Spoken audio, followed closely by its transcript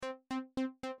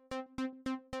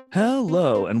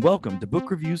Hello, and welcome to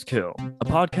Book Reviews Kill, a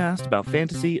podcast about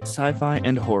fantasy, sci-fi,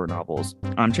 and horror novels.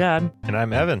 I'm Chad. And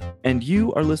I'm Evan. And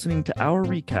you are listening to our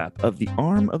recap of The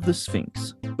Arm of the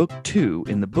Sphinx, Book 2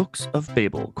 in the Books of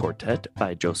Babel Quartet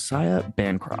by Josiah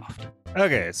Bancroft.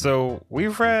 Okay, so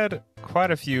we've read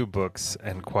quite a few books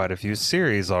and quite a few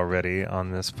series already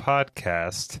on this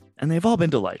podcast. And they've all been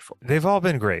delightful. They've all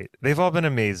been great. They've all been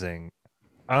amazing.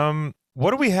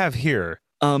 What do we have here?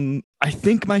 I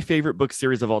think my favorite book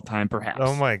series of all time, perhaps.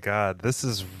 Oh my god, this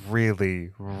is really,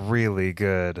 really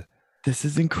good. This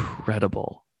is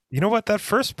incredible. You know what? That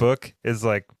first book is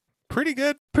like pretty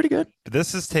good. Pretty good. But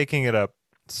this is taking it up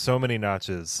so many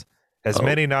notches. As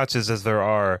many notches as there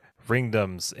are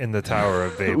ringdoms in the Tower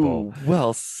of Babel. Ooh,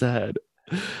 well said.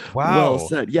 Wow. Well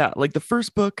said. Yeah, like the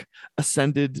first book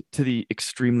ascended to the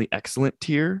extremely excellent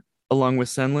tier along with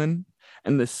Senlin.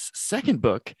 And this second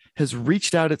book has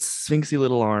reached out its sphinxy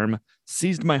little arm,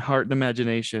 seized my heart and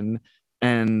imagination,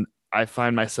 and I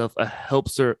find myself a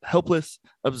helpless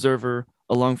observer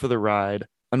along for the ride,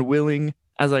 unwilling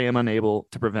as I am unable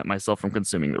to prevent myself from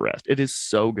consuming the rest. It is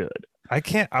so good. I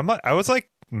was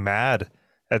like mad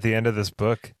at the end of this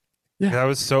book. Yeah. I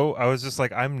was just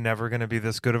like, I'm never going to be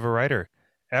this good of a writer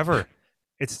ever.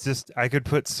 It's just, I could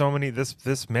put so many,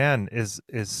 this man is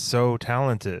so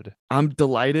talented. I'm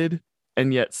delighted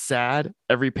and yet sad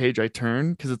every page I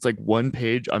turn, because it's like one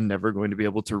page I'm never going to be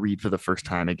able to read for the first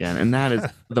time again. And that is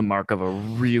the mark of a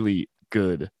really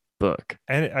good book.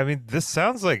 And I mean, this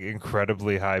sounds like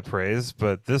incredibly high praise,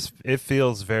 but it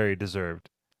feels very deserved.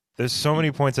 There's so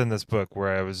many points in this book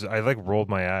where I like rolled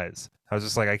my eyes. I was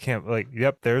just like, I can't, like,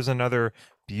 yep, there's another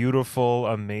beautiful,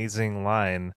 amazing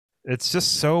line. It's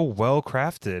just so well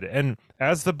crafted. And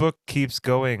as the book keeps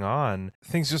going on,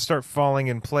 things just start falling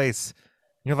in place.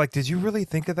 You're like, did you really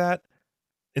think of that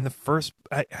in the first?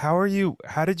 How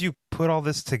did you put all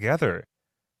this together?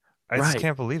 I just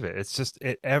can't believe it. It's just,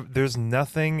 there's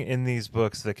nothing in these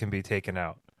books that can be taken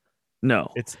out.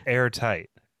 No. It's airtight.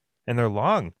 And they're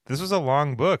long. This was a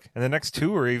long book. And the next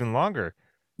two are even longer.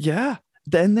 Yeah.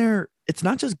 Then it's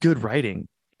not just good writing.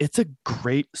 It's a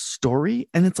great story,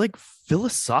 and it's like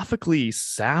philosophically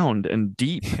sound and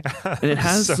deep. Yeah, and it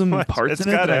has so some much. parts It's in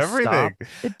it got that everything. I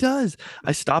stop. It does.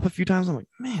 I stop a few times. I'm like,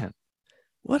 man,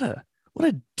 what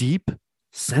a deep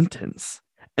sentence.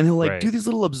 And he'll like do these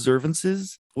little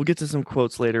observances. We'll get to some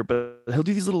quotes later, but he'll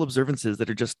do these little observances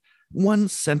that are just one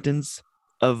sentence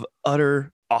of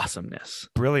utter awesomeness.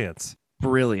 Brilliance.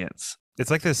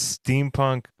 It's like this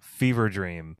steampunk fever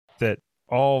dream that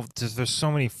there's so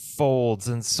many folds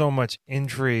and so much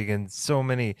intrigue and so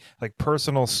many like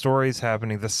personal stories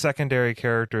happening. The secondary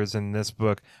characters in this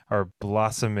book are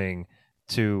blossoming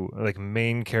to like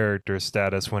main character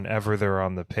status whenever they're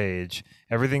on the page.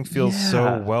 Everything feels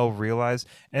so well realized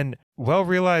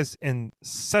in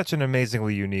such an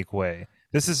amazingly unique way.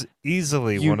 This is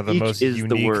easily one of the most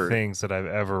unique things that I've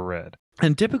ever read.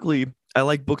 And typically I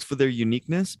like books for their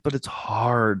uniqueness, but it's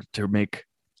hard to make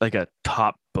like a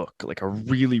top book, like a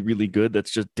really, really good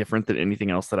that's just different than anything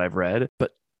else that I've read.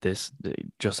 But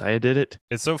Josiah did it.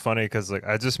 It's so funny because like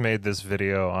I just made this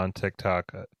video on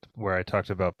TikTok where I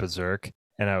talked about Berserk,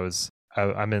 and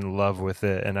I'm in love with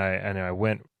it, and I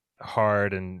went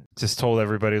hard and just told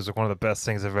everybody it was like one of the best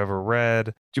things I've ever read.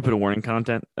 Did you put a warning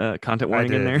content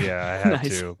warning in there? Yeah, I had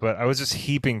Nice. to, but I was just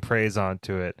heaping praise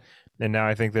onto it. And now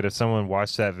I think that if someone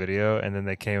watched that video and then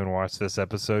they came and watched this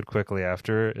episode quickly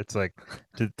after, it's like,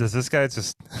 does this guy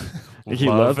just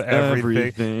love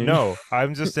everything? No,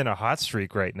 I'm just in a hot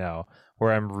streak right now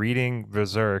where I'm reading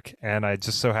Berserk, and I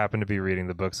just so happen to be reading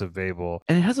the Books of Babel.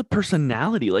 And it has a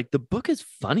personality. Like the book is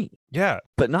funny. Yeah.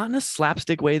 But not in a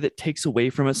slapstick way that takes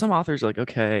away from it. Some authors are like,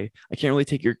 okay, I can't really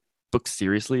take your book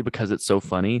seriously because it's so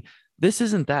funny. This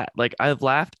isn't that. Like I've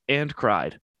laughed and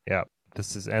cried. Yeah.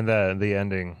 And the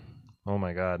ending. Oh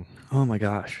my God. Oh my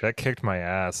gosh. That kicked my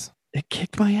ass. It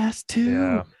kicked my ass too.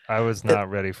 Yeah. I was not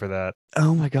ready for that.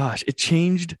 Oh my gosh. It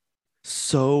changed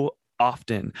so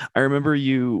often. I remember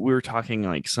we were talking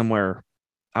like somewhere,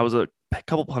 I was a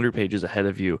couple hundred pages ahead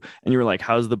of you, and you were like,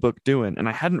 how's the book doing? And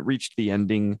I hadn't reached the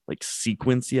ending like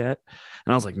sequence yet.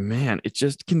 And I was like, man, it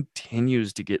just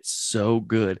continues to get so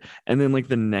good. And then like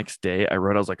the next day I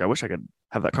was like, I wish I could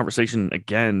have that conversation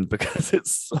again because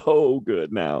it's so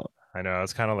good now. I know. I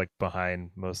was kind of like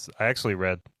behind most. I actually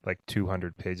read like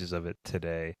 200 pages of it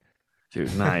today.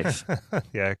 Dude, nice.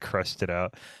 Yeah, I crushed it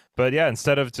out. But yeah,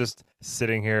 instead of just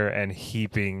sitting here and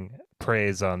heaping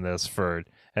praise on this for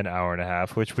an hour and a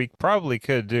half, which we probably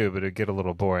could do, but it'd get a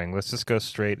little boring. Let's just go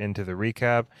straight into the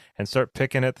recap and start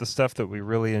picking at the stuff that we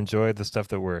really enjoyed, the stuff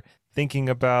that we're thinking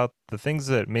about, the things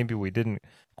that maybe we didn't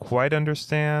quite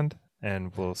understand,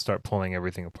 and we'll start pulling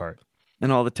everything apart.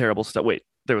 And all the terrible stuff. Wait,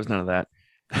 there was none of that.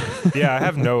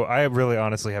 Yeah, I really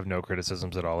honestly have no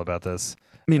criticisms at all about this.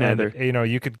 Me And neither.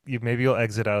 maybe you'll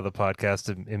exit out of the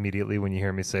podcast immediately when you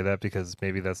hear me say that, because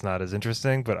maybe that's not as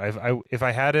interesting. But if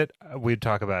I had it, we'd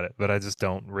talk about it. But I just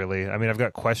don't really. I mean, I've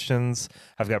got questions,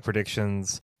 I've got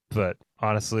predictions, but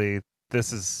honestly,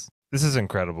 this is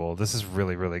incredible. This is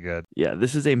really, really good. Yeah,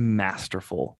 this is a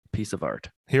masterful piece of art.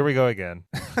 Here we go again.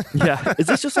 Yeah. Is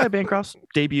this Josiah Bancroft's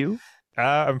debut?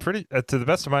 I'm pretty, to the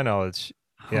best of my knowledge.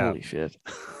 Yeah. Holy shit.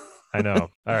 I know.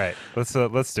 All right, let's do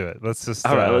it. Let's just.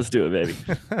 All right, let's do it, baby.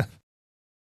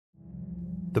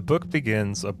 The book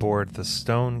begins aboard the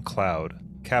Stone Cloud,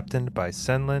 captained by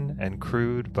Senlin and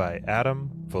crewed by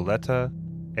Adam, Voletta,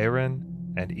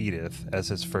 Aaron, and Edith as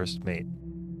his first mate.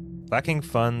 Lacking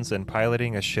funds and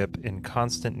piloting a ship in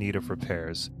constant need of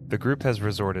repairs, the group has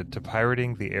resorted to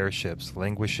pirating the airships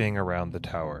languishing around the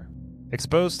tower.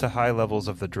 Exposed to high levels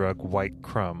of the drug White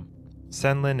Crumb,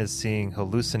 Senlin is seeing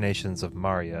hallucinations of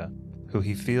Maria, who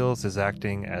he feels is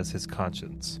acting as his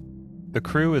conscience. The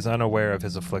crew is unaware of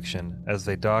his affliction as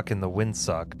they dock in the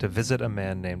windsock to visit a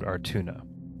man named Artuna.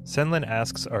 Senlin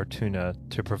asks Artuna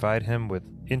to provide him with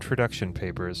introduction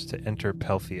papers to enter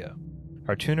Pelphia.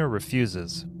 Artuna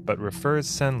refuses, but refers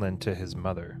Senlin to his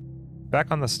mother.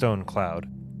 Back on the Stone Cloud,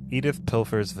 Edith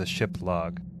pilfers the ship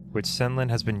log, which Senlin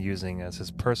has been using as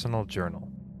his personal journal.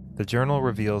 The journal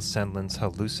reveals Senlin's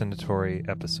hallucinatory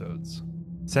episodes.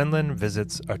 Senlin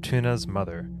visits Artuna's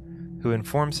mother, who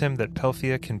informs him that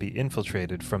Pelphia can be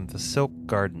infiltrated from the Silk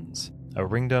Gardens, a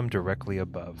ringdom directly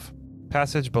above.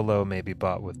 Passage below may be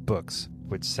bought with books,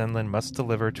 which Senlin must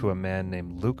deliver to a man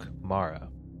named Luke Mara,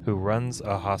 who runs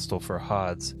a hostel for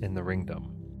Hods in the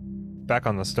ringdom. Back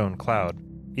on the Stone Cloud,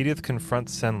 Edith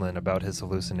confronts Senlin about his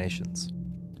hallucinations.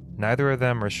 Neither of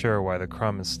them are sure why the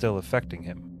crumb is still affecting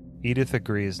him. Edith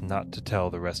agrees not to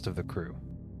tell the rest of the crew.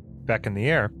 Back in the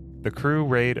air, the crew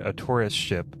raid a tourist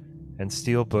ship and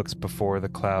steal books before the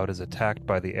Cloud is attacked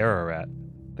by the Ararat,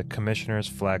 the Commissioner's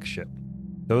flagship.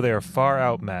 Though they are far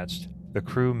outmatched, the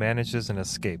crew manages an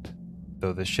escape,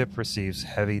 though the ship receives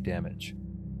heavy damage.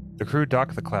 The crew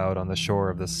dock the Cloud on the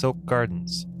shore of the Silk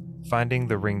Gardens, finding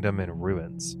the ringdom in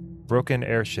ruins. Broken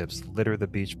airships litter the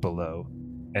beach below,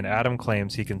 and Adam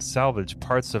claims he can salvage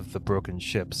parts of the broken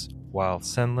ships, while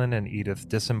Senlin and Edith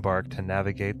disembark to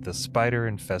navigate the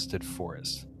spider-infested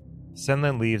forest.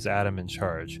 Senlin leaves Adam in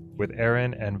charge, with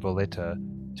Aaron and Voletta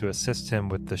to assist him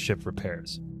with the ship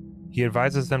repairs. He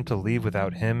advises them to leave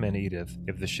without him and Edith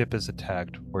if the ship is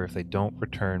attacked or if they don't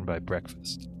return by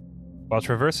breakfast. While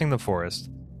traversing the forest,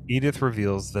 Edith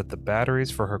reveals that the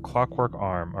batteries for her clockwork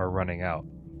arm are running out.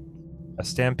 A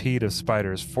stampede of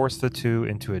spiders force the two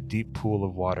into a deep pool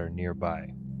of water nearby.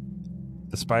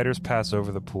 The spiders pass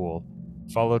over the pool,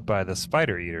 followed by the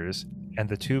spider eaters, and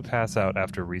the two pass out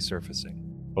after resurfacing.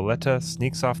 Voletta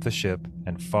sneaks off the ship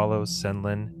and follows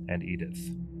Senlin and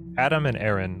Edith. Adam and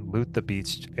Aaron loot the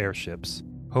beached airships,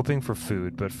 hoping for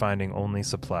food but finding only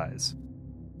supplies.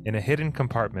 In a hidden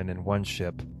compartment in one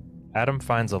ship, Adam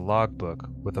finds a logbook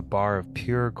with a bar of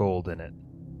pure gold in it.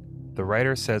 The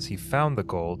writer says he found the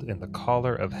gold in the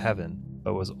collar of heaven,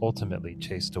 but was ultimately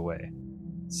chased away.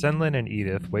 Senlin and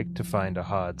Edith wake to find a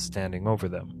Hod standing over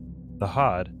them. The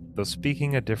Hod, though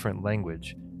speaking a different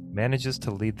language, manages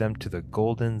to lead them to the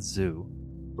Golden Zoo,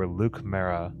 where Luke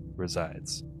Mara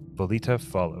resides. Voletta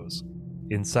follows.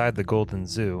 Inside the Golden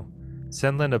Zoo,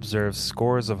 Senlin observes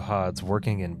scores of Hods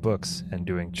working in books and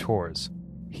doing chores.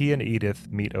 He and Edith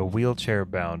meet a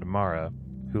wheelchair-bound Mara,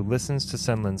 who listens to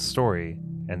Senlin's story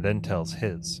and then tells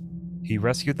his. He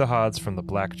rescued the Hods from the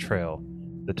Black Trail,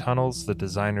 the tunnels the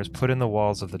designers put in the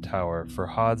walls of the tower for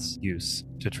Hods' use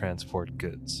to transport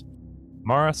goods.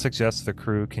 Mara suggests the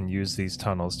crew can use these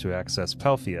tunnels to access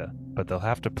Pelphia, but they'll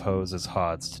have to pose as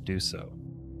Hods to do so.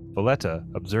 Voletta,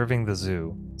 observing the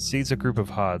zoo, sees a group of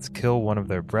Hods kill one of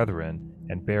their brethren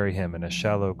and bury him in a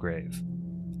shallow grave.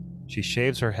 She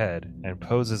shaves her head and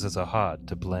poses as a Hod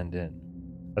to blend in.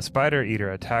 A spider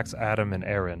eater attacks Adam and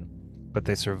Aaron, but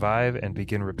they survive and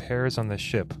begin repairs on the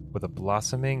ship with a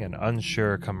blossoming and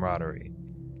unsure camaraderie.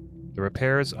 The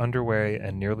repairs underway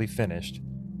and nearly finished,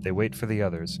 they wait for the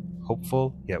others,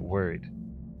 hopeful yet worried.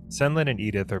 Senlin and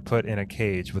Edith are put in a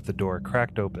cage with the door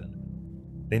cracked open.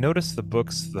 They notice the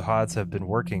books the Hods have been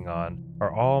working on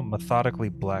are all methodically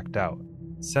blacked out.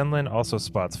 Senlin also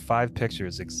spots 5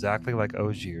 pictures exactly like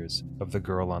Ogier's of the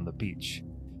girl on the beach.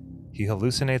 He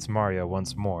hallucinates Maria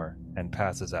once more and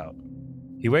passes out.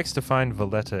 He wakes to find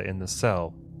Voletta in the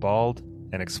cell, bald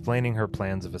and explaining her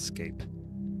plans of escape.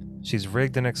 She's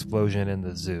rigged an explosion in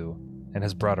the zoo and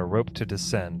has brought a rope to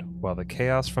descend while the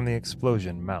chaos from the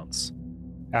explosion mounts.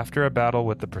 After a battle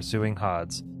with the pursuing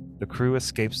Hods, the crew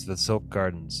escapes the Silk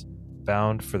Gardens,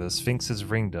 bound for the Sphinx's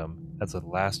ringdom as a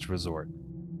last resort.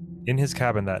 In his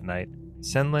cabin that night,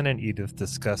 Senlin and Edith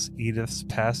discuss Edith's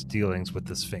past dealings with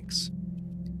the Sphinx.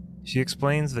 She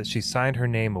explains that she signed her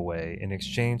name away in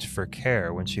exchange for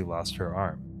care when she lost her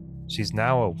arm. She's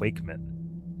now a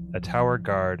wakeman, a tower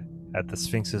guard at the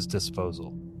Sphinx's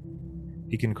disposal.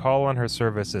 He can call on her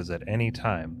services at any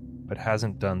time, but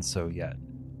hasn't done so yet.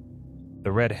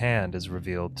 The Red Hand is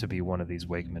revealed to be one of these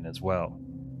wakemen as well.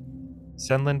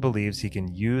 Senlin believes he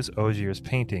can use Ogier's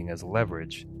painting as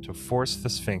leverage to force the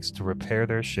Sphinx to repair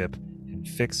their ship and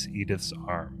fix Edith's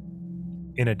arm.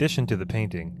 In addition to the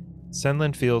painting,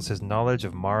 Senlin feels his knowledge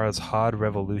of Mara's Hod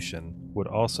revolution would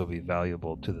also be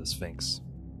valuable to the Sphinx.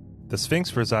 The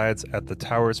Sphinx resides at the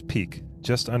tower's peak,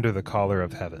 just under the collar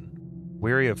of heaven.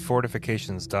 Weary of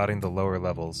fortifications dotting the lower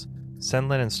levels,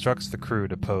 Senlin instructs the crew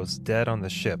to post dead on the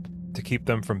ship to keep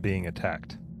them from being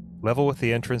attacked. Level with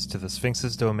the entrance to the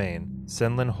Sphinx's domain,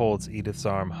 Senlin holds Edith's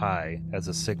arm high as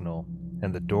a signal,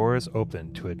 and the doors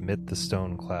open to admit the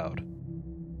stone cloud.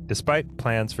 Despite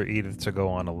plans for Edith to go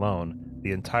on alone,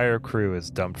 the entire crew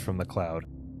is dumped from the cloud.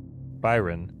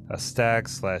 Byron, a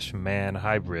stag/man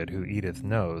hybrid who Edith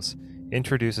knows,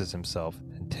 introduces himself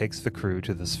and takes the crew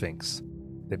to the Sphinx.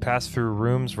 They pass through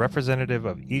rooms representative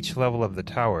of each level of the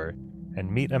tower and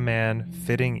meet a man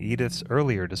fitting Edith's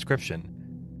earlier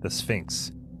description, the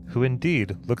Sphinx, who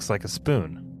indeed looks like a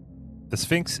spoon. The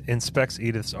Sphinx inspects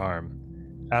Edith's arm,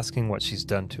 asking what she's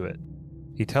done to it.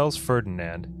 He tells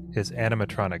Ferdinand, his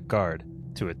animatronic guard,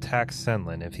 to attack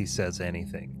Senlin if he says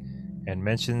anything, and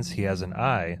mentions he has an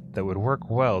eye that would work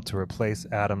well to replace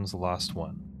Adam's lost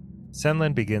one.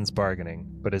 Senlin begins bargaining,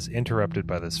 but is interrupted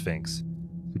by the Sphinx,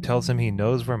 who tells him he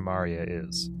knows where Maria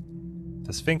is.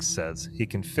 The Sphinx says he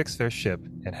can fix their ship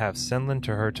and have Senlin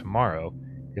to her tomorrow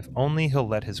if only he'll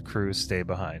let his crew stay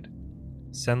behind.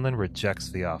 Senlin rejects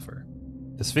the offer.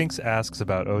 The Sphinx asks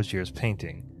about Ogier's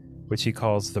painting, which he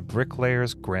calls the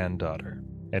bricklayer's granddaughter,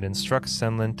 and instructs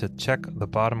Senlin to check the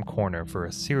bottom corner for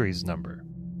a series number.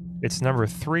 It's number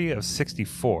 3 of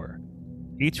 64,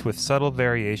 each with subtle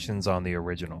variations on the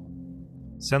original.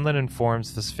 Senlin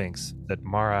informs the Sphinx that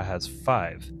Mara has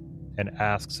 5, and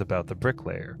asks about the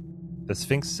bricklayer. The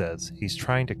Sphinx says he's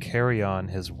trying to carry on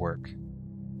his work.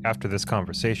 After this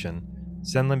conversation,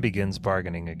 Senlin begins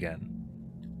bargaining again.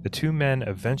 The two men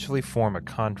eventually form a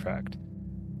contract.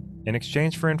 In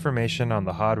exchange for information on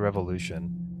the Hod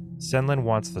Revolution, Senlin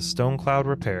wants the stone cloud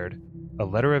repaired, a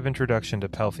letter of introduction to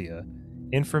Pelphia,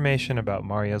 information about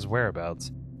Maria's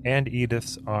whereabouts, and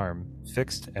Edith's arm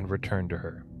fixed and returned to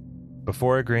her.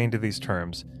 Before agreeing to these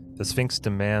terms, the Sphinx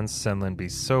demands Senlin be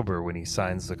sober when he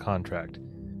signs the contract,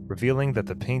 revealing that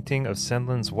the painting of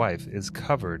Senlin's wife is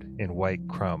covered in white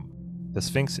crumb. The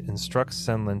Sphinx instructs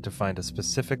Senlin to find a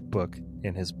specific book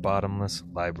in his bottomless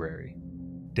library.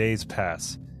 Days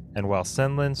pass, and while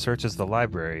Senlin searches the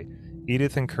library,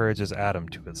 Edith encourages Adam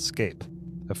to escape,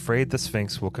 afraid the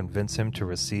Sphinx will convince him to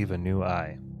receive a new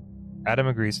eye. Adam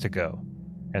agrees to go,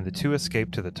 and the two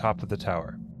escape to the top of the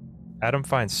tower. Adam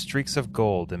finds streaks of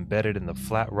gold embedded in the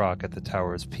flat rock at the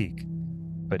tower's peak,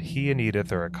 but he and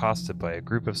Edith are accosted by a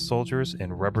group of soldiers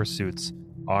in rubber suits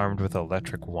armed with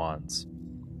electric wands.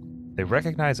 They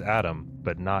recognize Adam,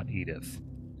 but not Edith.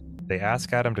 They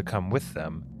ask Adam to come with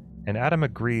them, and Adam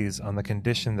agrees on the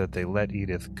condition that they let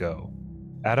Edith go.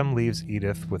 Adam leaves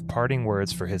Edith with parting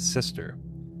words for his sister.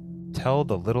 "Tell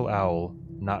the little owl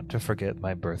not to forget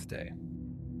my birthday."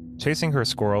 Chasing her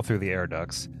squirrel through the air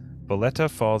ducts, Valletta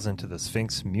falls into the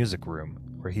Sphinx music room,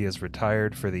 where he is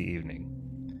retired for the evening.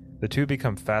 The two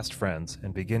become fast friends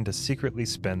and begin to secretly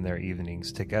spend their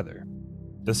evenings together.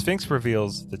 The Sphinx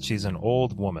reveals that she's an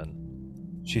old woman.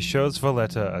 She shows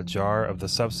Valletta a jar of the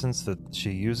substance that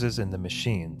she uses in the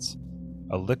machines,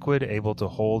 a liquid able to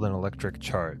hold an electric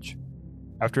charge.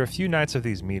 After a few nights of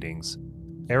these meetings,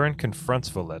 Aaron confronts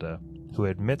Valletta, who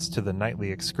admits to the nightly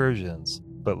excursions,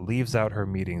 but leaves out her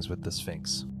meetings with the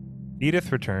Sphinx.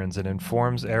 Edith returns and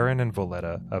informs Aaron and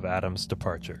Valletta of Adam's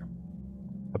departure.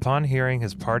 Upon hearing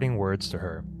his parting words to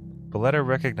her, Valletta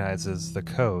recognizes the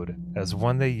code as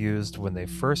one they used when they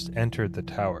first entered the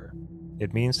tower.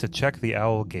 It means to check the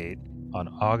Owl Gate on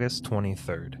August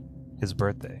 23rd, his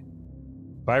birthday.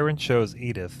 Byron shows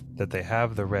Edith that they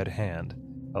have the Red Hand,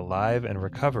 alive and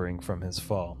recovering from his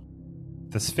fall.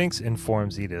 The Sphinx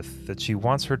informs Edith that she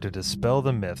wants her to dispel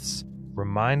the myths,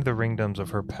 remind the Ringdoms of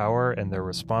her power and their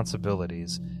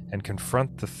responsibilities, and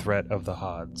confront the threat of the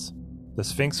Hods. The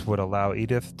Sphinx would allow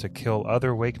Edith to kill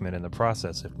other Wakemen in the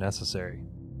process if necessary.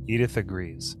 Edith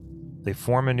agrees. They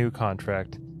form a new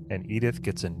contract, and Edith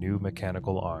gets a new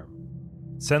mechanical arm.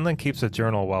 Senlin keeps a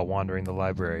journal while wandering the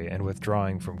library and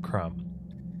withdrawing from Crumb.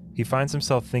 He finds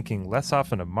himself thinking less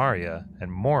often of Maria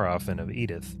and more often of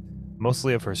Edith,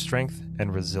 mostly of her strength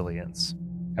and resilience.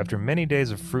 After many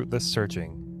days of fruitless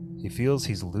searching, he feels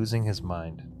he's losing his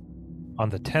mind. On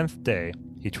the 10th day,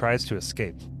 he tries to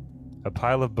escape. A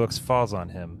pile of books falls on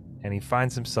him, and he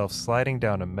finds himself sliding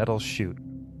down a metal chute.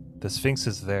 The Sphinx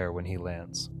is there when he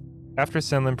lands. After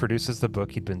Senlin produces the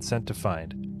book he'd been sent to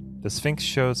find, the Sphinx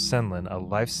shows Senlin a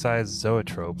life-size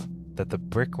zoetrope that the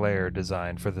bricklayer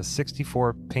designed for the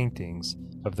 64 paintings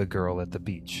of the girl at the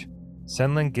beach.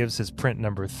 Senlin gives his print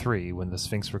number 3 when the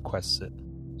Sphinx requests it.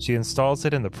 She installs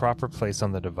it in the proper place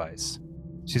on the device.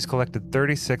 She's collected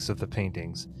 36 of the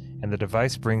paintings, and the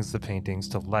device brings the paintings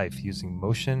to life using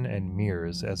motion and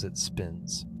mirrors as it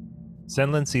spins.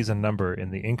 Senlin sees a number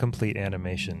in the incomplete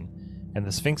animation, and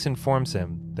the Sphinx informs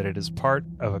him that it is part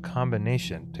of a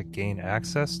combination to gain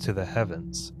access to the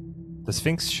heavens. The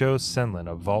Sphinx shows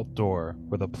Senlin a vault door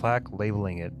with a plaque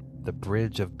labeling it the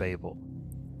Bridge of Babel.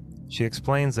 She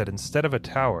explains that instead of a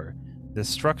tower, this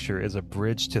structure is a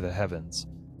bridge to the heavens,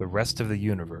 the rest of the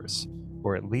universe,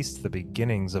 or at least the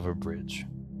beginnings of a bridge.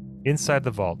 Inside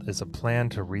the vault is a plan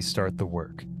to restart the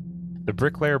work. The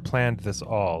bricklayer planned this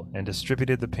all and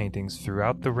distributed the paintings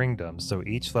throughout the ringdom so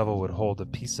each level would hold a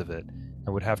piece of it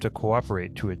and would have to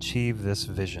cooperate to achieve this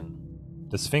vision.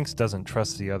 The Sphinx doesn't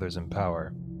trust the others in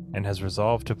power, and has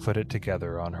resolved to put it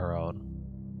together on her own.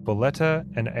 Boletta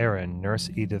and Aaron nurse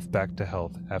Edith back to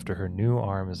health after her new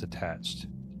arm is attached.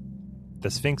 The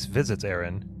Sphinx visits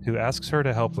Aaron, who asks her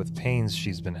to help with pains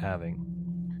she's been having.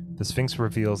 The Sphinx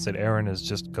reveals that Aaron is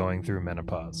just going through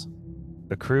menopause.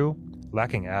 The crew,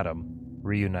 lacking Adam,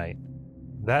 reunite.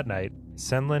 That night,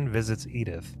 Senlin visits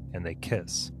Edith and they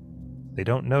kiss. They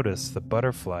don't notice the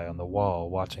butterfly on the wall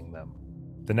watching them.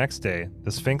 The next day,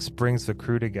 the Sphinx brings the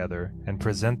crew together and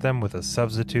present them with a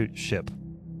substitute ship.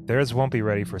 Theirs won't be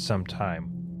ready for some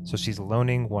time, so she's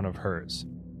loaning one of hers.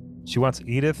 She wants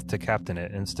Edith to captain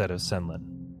it instead of Senlin.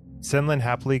 Senlin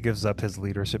happily gives up his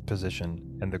leadership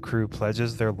position, and the crew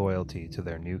pledges their loyalty to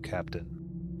their new captain.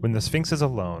 When the Sphinx is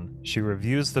alone, she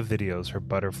reviews the videos her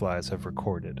butterflies have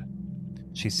recorded.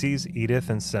 She sees Edith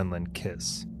and Senlin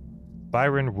kiss.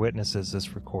 Byron witnesses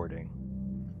this recording.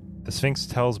 The Sphinx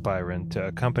tells Byron to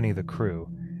accompany the crew,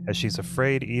 as she's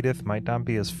afraid Edith might not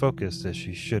be as focused as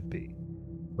she should be.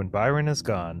 When Byron is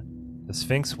gone, the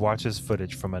Sphinx watches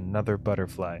footage from another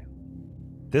butterfly.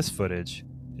 This footage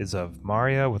is of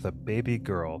Maria with a baby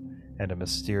girl and a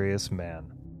mysterious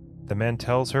man. The man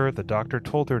tells her the doctor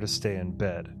told her to stay in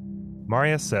bed.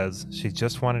 Maria says she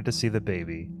just wanted to see the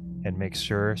baby and make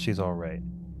sure she's all right.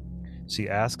 She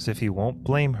asks if he won't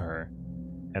blame her,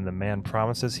 and the man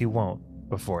promises he won't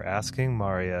before asking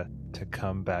Maria to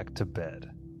come back to bed.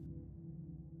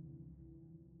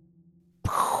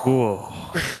 Whoa.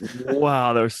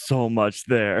 Wow, there's so much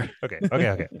there. Okay.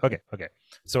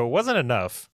 So it wasn't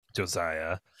enough,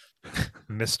 Josiah,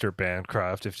 Mr.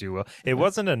 Bancroft, if you will. It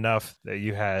wasn't enough that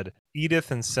you had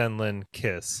Edith and Senlin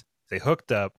kiss. They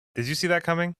hooked up. Did you see that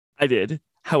coming? I did.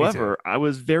 However, I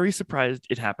was very surprised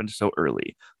it happened so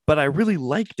early, but I really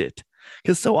liked it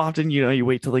because so often, you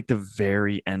wait till like the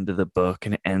very end of the book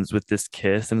and it ends with this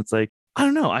kiss. And it's like, I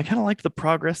don't know. I kind of like the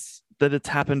progress that it's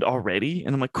happened already.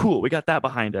 And I'm like, cool, we got that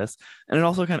behind us. And it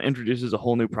also kind of introduces a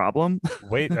whole new problem.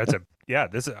 Wait,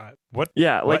 this is what?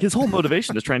 Yeah, like what? his whole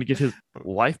motivation is trying to get his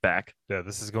wife back. Yeah,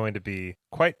 this is going to be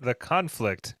quite the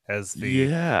conflict, as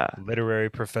the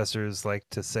literary professors like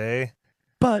to say.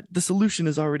 But the solution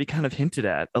is already kind of hinted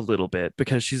at a little bit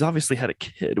because she's obviously had a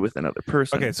kid with another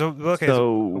person. So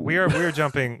we're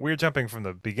jumping from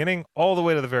the beginning all the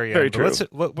way to the very end. Very true.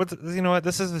 You know what?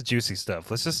 This is the juicy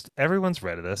stuff. Everyone's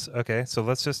read this. Okay, so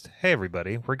hey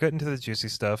everybody, we're getting to the juicy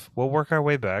stuff. We'll work our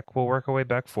way back. We'll work our way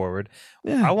back forward.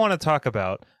 Yeah. I want to talk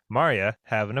about Maria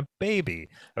having a baby.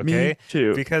 Okay, me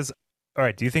too. Because all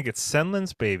right, do you think it's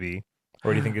Senlin's baby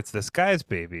or do you think it's this guy's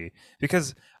baby?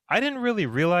 Because I didn't really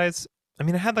realize. I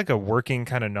mean, I had like a working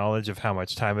kind of knowledge of how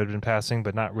much time had been passing,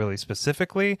 but not really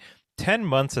specifically. 10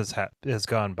 months has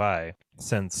gone by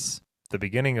since the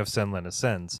beginning of Senlin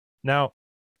Ascends. Now,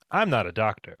 I'm not a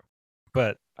doctor,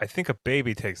 but I think a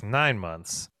baby takes 9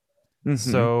 months. Mm-hmm.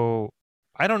 So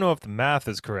I don't know if the math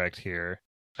is correct here.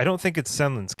 I don't think it's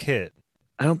Senlin's kid.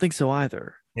 I don't think so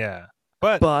either. Yeah.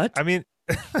 But I mean,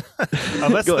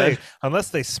 unless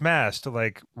they smashed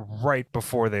like right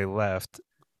before they left.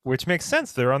 Which makes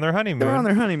sense. They're on their honeymoon. They're on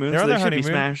their honeymoon. They should be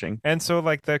smashing. And so,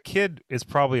 like, the kid is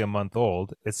probably a month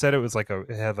old. It said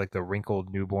it had like the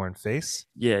wrinkled newborn face.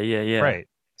 Yeah. Right.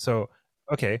 So,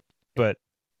 okay, but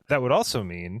that would also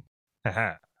mean,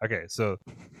 Okay, so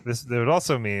this would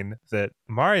also mean that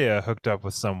Maria hooked up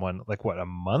with someone like what, a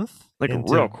month Like real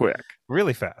into quick.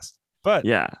 really fast. But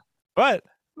Yeah. but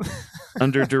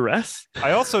Under duress.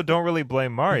 I also don't really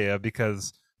blame Maria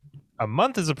because a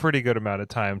month is a pretty good amount of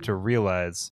time to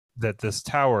realize that this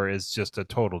tower is just a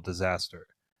total disaster.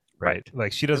 Right? Right.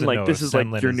 Like she And doesn't like know if this is like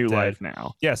Senlin your is new dead. life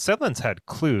now. Yeah, Senlin's had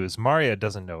clues. Maria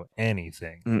doesn't know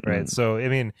anything. Right? Mm-mm. So I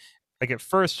mean, like at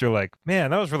first you're like, man,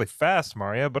 that was really fast,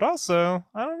 Maria, but also,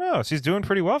 I don't know, she's doing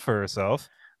pretty well for herself.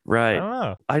 I Right. don't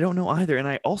know. I don't know either. And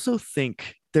I also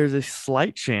think there's a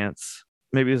slight chance,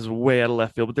 maybe this is way out of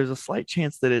left field, but there's a slight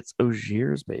chance that it's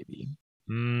Ogier's baby.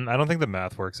 I don't think the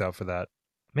math works out for that.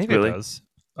 Maybe it Really? does.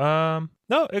 No,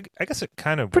 I guess it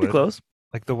kind of Pretty would. close.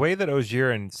 Like the way that Ogier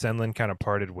and Senlin kind of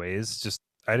parted ways, just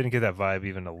I didn't get that vibe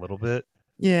even a little bit.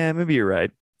 Yeah, maybe you're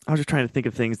right. I was just trying to think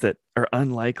of things that are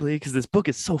unlikely because this book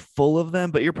is so full of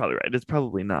them, but you're probably right. It's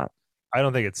probably not. I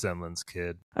don't think it's Senlin's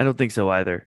kid. I don't think so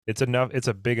either. It's enough. It's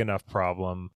a big enough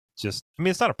problem. Just, I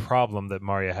mean, it's not a problem that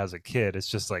Maria has a kid. It's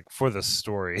just like for the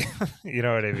story, you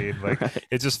know what I mean? Like Right.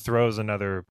 it just throws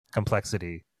another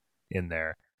complexity in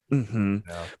there. Mm-hmm. You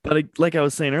know? But like I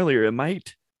was saying earlier, it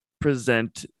might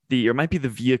present the or might be the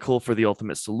vehicle for the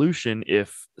ultimate solution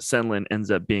if Senlin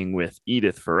ends up being with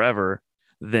Edith forever.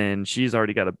 Then she's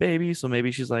already got a baby, so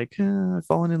maybe she's like, I've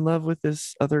fallen in love with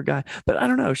this other guy. But I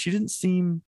don't know. She didn't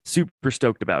seem super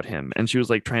stoked about him, and she was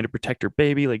like trying to protect her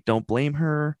baby. Like, don't blame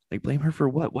her. Like, blame her for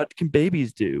what? What can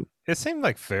babies do? It seemed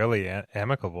like fairly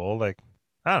amicable. Like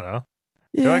I don't know.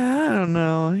 I feel like Yeah, I don't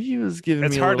know. He was giving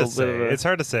it's me a hard to little bit of say. a It's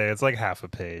hard to say. It's like half a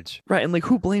page. right. And like,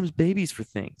 who blames babies for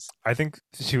things? I think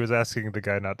she was asking the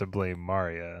guy not to blame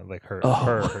Maria, like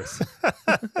Oh,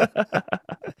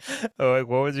 Oh, like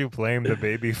what would you blame the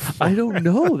baby I for? don't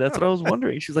know. That's what I was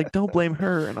wondering. She's like, don't blame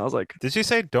her. And I was like, Did she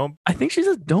say don't? I think she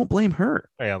says, don't blame her.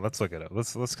 Oh, yeah, let's look it up.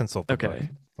 Let's consult the book. Okay.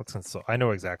 Let's consult. I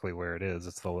know exactly where it is.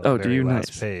 It's the Oh, do very you? last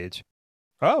Nice. page.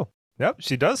 Oh, yep.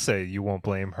 She does say you won't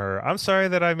blame her. I'm sorry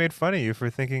that I made fun of you for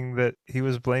thinking that he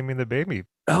was blaming the baby.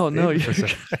 Oh, no. Baby for some-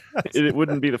 It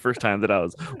wouldn't be the first time that I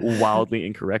was wildly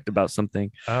incorrect about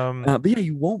something. But yeah,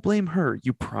 you won't blame her.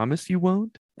 You promise you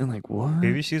won't? And like, what?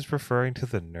 Maybe she's referring to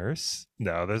the nurse.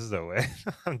 No, there's no way.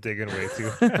 I'm digging way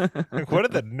too. Like, what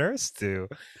did the nurse do?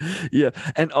 Yeah.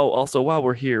 And oh, also, while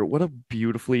we're here, what a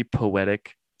beautifully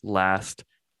poetic last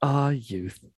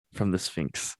youth from the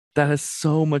Sphinx. That has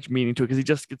so much meaning to it because he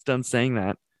just gets done saying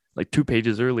that like 2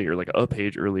 pages earlier, like a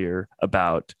page earlier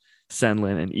about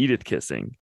Senlin and Edith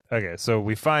kissing. Okay, so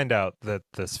we find out that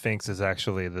the Sphinx is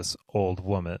actually this old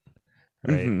woman,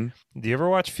 right? Hmm. Do you ever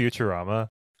watch Futurama?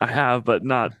 I have, but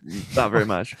not very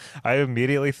much. I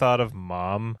immediately thought of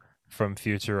Mom from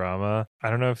Futurama. I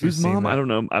don't know if you've Who's seen mom? that. I don't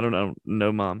know. I don't know.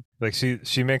 No mom. Like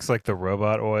she makes like the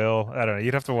robot oil. I don't know.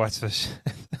 You'd have to watch this.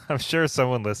 I'm sure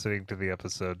someone listening to the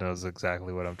episode knows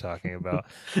exactly what I'm talking about.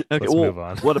 Okay, Let's well, move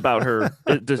on. what about her?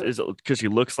 Is it because she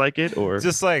looks like it, or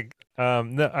Just like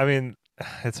no, I mean,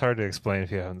 it's hard to explain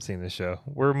if you haven't seen the show.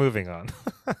 We're moving on.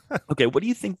 okay? What do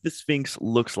you think the Sphinx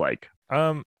looks like?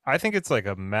 I think it's like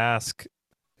a mask.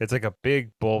 It's like a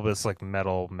big bulbous like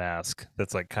metal mask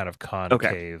that's like kind of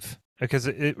concave. Because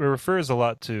it refers a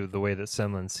lot to the way that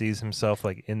Senlin sees himself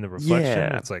like in the reflection.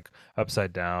 Yeah, It's like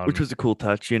upside down. which was a cool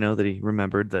touch, that he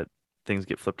remembered that things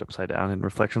get flipped upside down in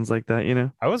reflections like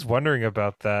that. I was wondering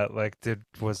about that. Like,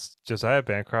 was Josiah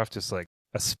Bancroft just like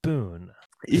a spoon?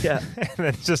 Yeah, And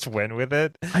then just went with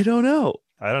it? I don't know.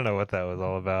 I don't know what that was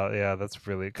all about. Yeah, that's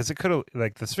really because it could have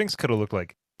like the Sphinx could have looked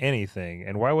like anything.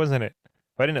 And why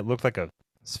didn't it look like a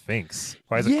Sphinx?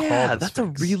 Why is it called Yeah, the that's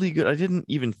Sphinx? a really good. I didn't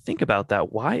even think about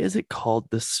that. Why is it called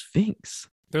the Sphinx?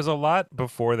 There's a lot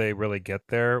before they really get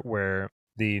there where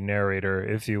the narrator,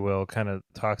 if you will, kind of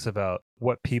talks about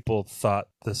what people thought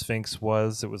the Sphinx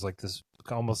was. It was like this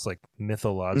almost like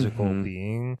mythological Mhm.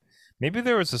 being. Maybe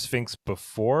there was a Sphinx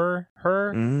before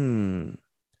her.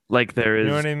 Like there You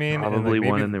know is what I mean? And probably like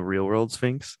one maybe in the real world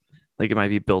Sphinx. Like it might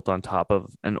be built on top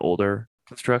of an older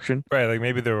construction. right, like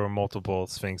maybe there were multiple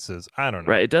Sphinxes. I don't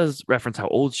know. Right. It does reference how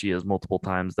old she is multiple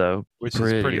times, though. Which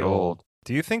is pretty old.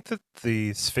 Do you think that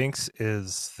the Sphinx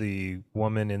is the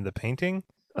woman in the painting?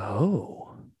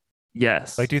 Oh,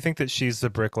 yes. Like, do you think that she's the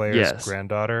bricklayer's Yes.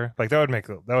 granddaughter? Like, that would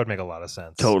make a lot of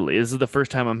sense. Totally. This is the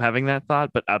first time I'm having that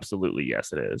thought, but absolutely,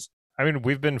 yes, it is. I mean,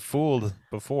 we've been fooled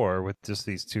before with just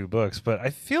these two books, but I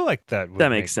feel like that would That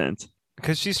makes sense.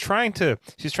 because she's trying to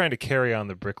carry on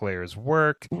the bricklayer's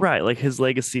work. Right. Like his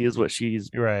legacy is what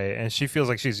she's. Right, and she feels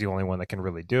like she's the only one that can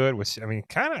really do it, which I mean,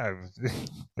 kind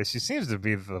of she seems to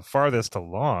be the farthest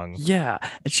along. Yeah.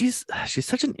 And she's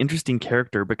such an interesting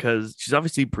character because she's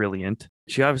obviously brilliant.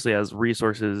 She obviously has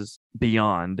resources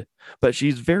beyond, but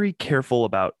she's very careful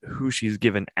about who she's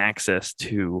given access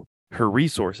to her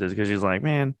resources because she's like,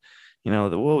 man,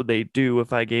 what would they do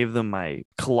if I gave them my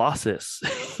Colossus?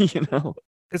 you know?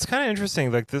 It's kind of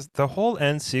interesting. Like the whole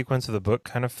end sequence of the book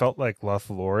kind of felt like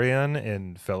Lothlorien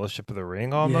in Fellowship of the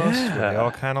Ring almost, where they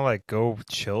all Yeah. kind of like go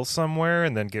chill somewhere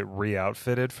and then get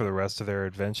re-outfitted for the rest of their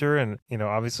adventure. And,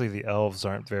 obviously the elves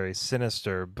aren't very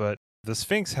sinister, but the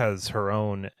Sphinx has her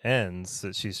own ends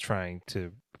that she's trying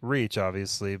to reach,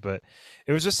 obviously. But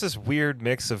it was just this weird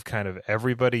mix of kind of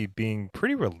everybody being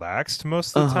pretty relaxed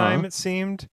most of the time, Uh-huh. it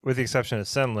seemed, with the exception of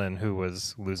Senlin, who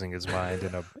was losing his mind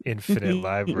in an infinite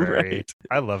library. Right.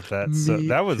 I love that. So Me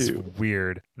that was too.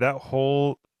 weird. That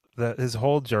his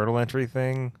whole journal entry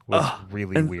thing was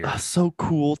really And weird. so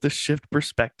cool to shift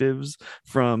perspectives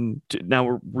now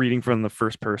we're reading from the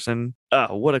first person.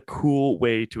 What a cool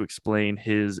way to explain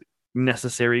his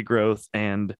necessary growth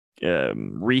and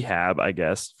rehab, I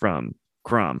guess, from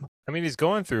Crumb. I mean, he's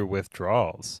going through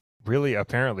withdrawals, really,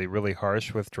 apparently, really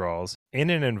harsh withdrawals in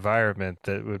an environment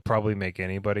that would probably make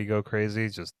anybody go crazy,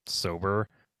 just sober,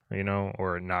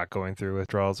 or not going through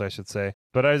withdrawals, I should say.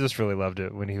 But I just really loved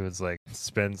it when he was like, he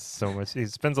spends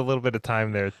a little bit of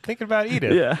time there thinking about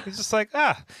Edith. Yeah. He's just like,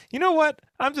 you know what?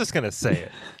 I'm just going to say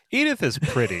it. Edith is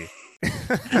pretty.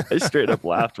 I straight up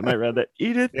laughed when I read that.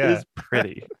 Edith Yeah. is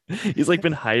pretty. He's like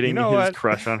been You hiding know his what?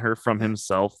 crush on her from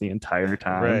himself the entire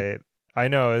time. Right. I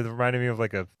know. It reminded me of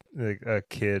like a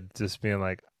kid just being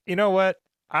like, you know what?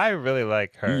 I really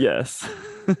like her. Yes.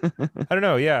 I don't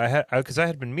know. Yeah, because I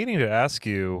had been meaning to ask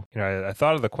you. I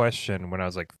thought of the question when I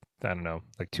was like, I don't know,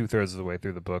 like 2/3 of the way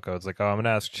through the book. I was like, oh, I'm gonna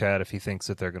ask Chad if he thinks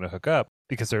that they're gonna hook up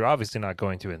because they're obviously not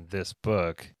going to in this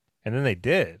book, and then they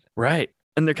did. Right.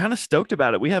 And they're kind of stoked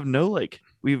about it.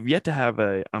 We've yet to have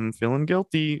a I'm feeling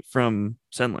guilty from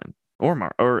Senlin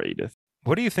or Edith.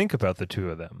 What do you think about the two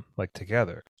of them, like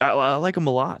together? I like them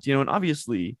a lot, and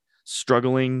obviously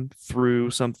struggling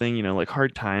through something, like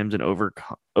hard times and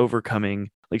overcoming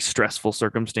like stressful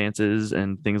circumstances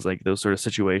and things like those sort of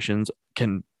situations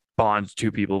can bond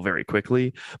two people very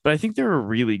quickly. But I think they're a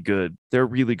really good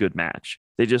match.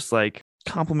 They just like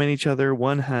complement each other.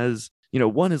 One is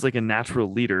like a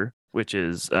natural leader, which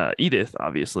is Edith,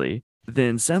 obviously.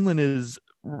 Then Senlin is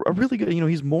a really good,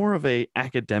 he's more of a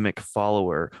academic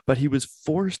follower, but he was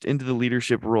forced into the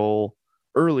leadership role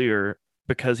earlier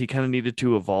because he kind of needed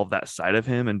to evolve that side of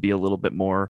him and be a little bit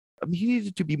more. I mean, he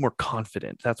needed to be more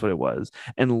confident. That's what it was,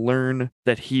 and learn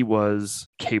that he was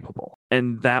capable.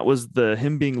 And that was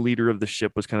him being leader of the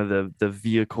ship was kind of the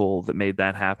vehicle that made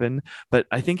that happen. But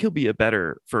I think he'll be a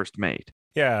better first mate.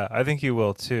 Yeah, I think you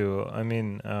will too. I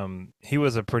mean, he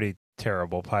was a pretty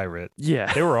terrible pirate.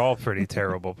 Yeah, They were all pretty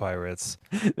terrible pirates.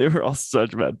 they were all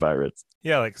such bad pirates.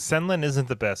 Yeah, like Senlin isn't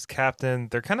the best captain.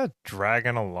 They're kind of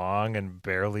dragging along and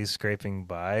barely scraping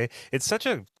by. It's such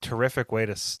a terrific way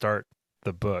to start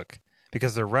the book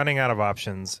because they're running out of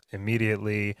options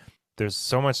immediately. There's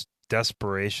so much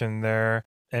desperation there.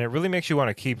 And it really makes you want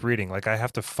to keep reading. Like, I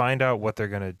have to find out what they're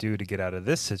going to do to get out of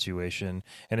this situation.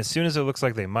 And as soon as it looks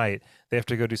like they might, they have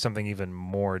to go do something even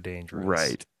more dangerous.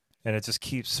 Right. And it just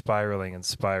keeps spiraling and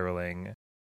spiraling.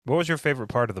 What was your favorite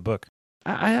part of the book?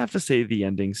 I have to say the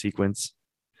ending sequence,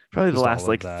 probably the Just last all of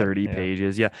like that. 30 Yeah.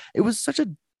 pages. Yeah, it was such a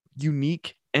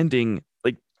unique ending.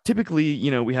 Like typically,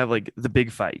 we have like the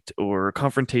big fight or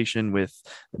confrontation with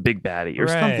the big baddie or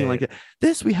something like Right. that.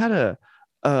 This we had a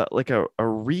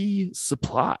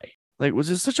resupply. Like it was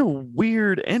just such a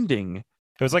weird ending.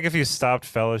 It was like if you stopped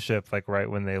Fellowship like right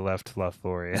when they left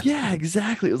Lothlorien. Yeah,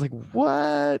 exactly. It was like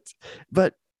what?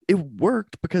 But it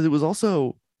worked because it was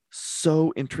also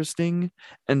so interesting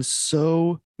and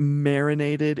so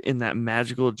marinated in that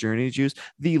magical journey juice.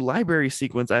 The library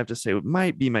sequence, I have to say,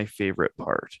 might be my favorite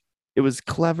part. It was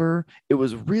clever, it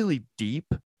was really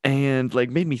deep, and like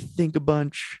made me think a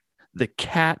bunch. The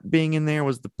cat being in there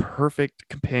was the perfect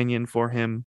companion for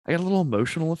him. I got a little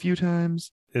emotional a few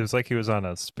times. It was like he was on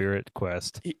a spirit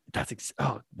quest.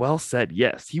 Well said.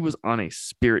 Yes, he was on a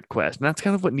spirit quest, and that's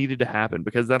kind of what needed to happen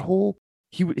because that whole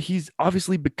he's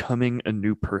obviously becoming a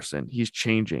new person. He's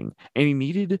changing, and he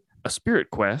needed a spirit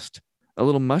quest, a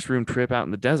little mushroom trip out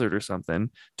in the desert or something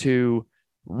to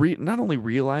not only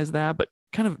realize that, but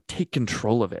kind of take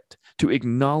control of it, to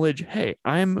acknowledge, hey,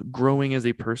 I'm growing as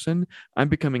a person, I'm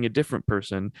becoming a different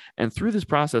person, and through this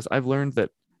process, I've learned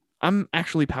that I'm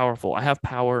actually powerful. I have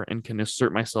power and can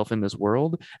assert myself in this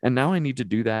world. And now I need to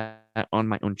do that on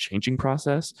my own changing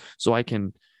process so I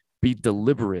can be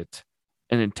deliberate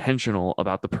and intentional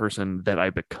about the person that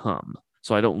I become.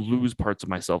 So I don't lose parts of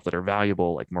myself that are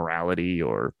valuable, like morality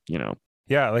or.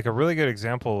 Yeah, like a really good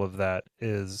example of that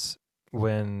is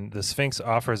when the Sphinx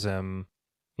offers him,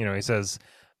 he says,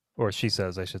 or she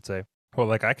says, I should say, well,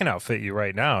 like, I can outfit you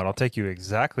right now and I'll take you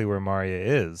exactly where Maria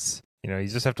is. You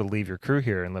just have to leave your crew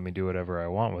here and let me do whatever I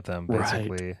want with them,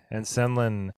 basically. Right. And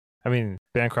Senlin, I mean,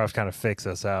 Bancroft kind of fakes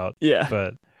us out, Yeah.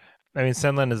 but I mean,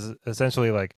 Senlin is essentially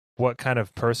like, what kind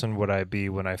of person would I be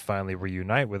when I finally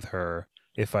reunite with her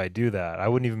if I do that? I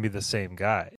wouldn't even be the same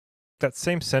guy. That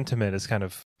same sentiment is kind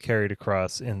of carried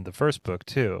across in the first book,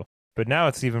 too. But now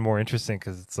it's even more interesting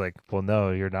because it's like, well,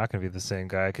 no, you're not going to be the same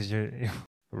guy because you're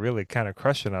really kind of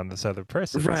crushing on this other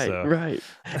person. Right, So. right.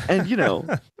 And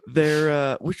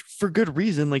they're which for good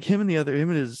reason, like him and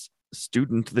his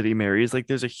student that he marries, like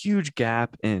there's a huge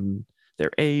gap in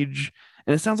their age.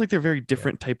 And it sounds like they're very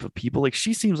different type of people. Like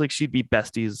she seems like she'd be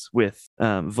besties with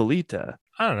Volita.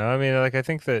 I don't know. I mean, like I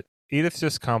think that Edith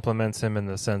just compliments him in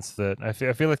the sense that I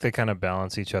feel like they kind of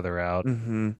balance each other out.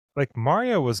 Mm-hmm. Like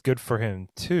Mario was good for him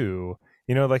too.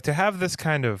 Like to have this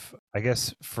kind of, I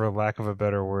guess, for lack of a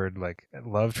better word, like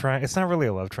love triangle. It's not really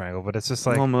a love triangle, but it's just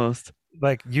like Almost.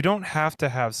 Like you don't have to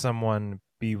have someone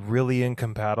be really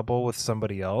incompatible with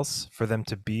somebody else for them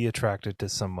to be attracted to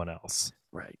someone else.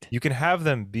 Right. You can have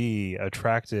them be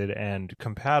attracted and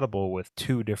compatible with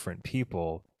two different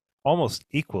people almost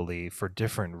equally for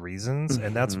different reasons.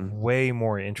 And that's way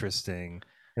more interesting.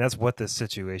 And that's what this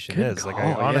situation Good is. call. Like,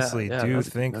 I honestly yeah, do that's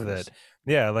a good think notice.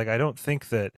 that, like,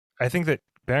 I think that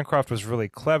Bancroft was really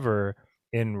clever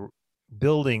in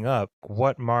building up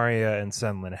what Maria and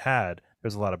Senlin had.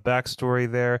 There's a lot of backstory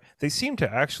there. They seem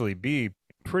to actually be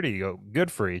pretty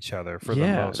good for each other for the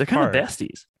most they're kind of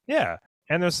besties. Yeah.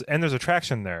 And there's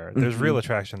attraction there. There's real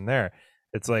attraction there.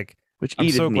 It's like, which I'm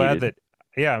Edith so glad needed.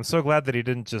 I'm so glad that he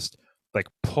didn't just like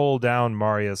pull down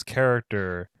Maria's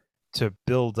character to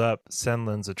build up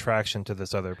Senlin's attraction to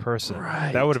this other person.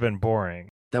 Right. That would have been boring.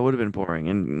 That would have been boring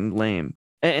and lame.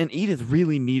 And Edith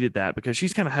really needed that because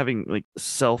she's kind of having like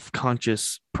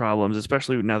self-conscious problems,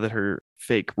 especially now that her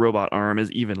fake robot arm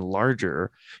is even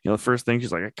larger. The first thing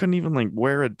she's like, I couldn't even like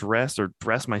wear a dress or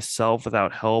dress myself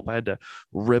without help. I had to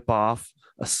rip off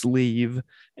a sleeve,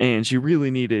 and she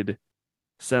really needed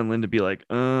Senlin to be like,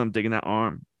 I'm digging that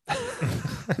arm.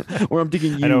 Or I'm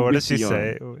digging you. I know. What did with she the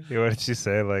say? arm. What did she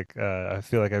say? Like, I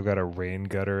feel like I've got a rain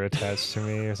gutter attached to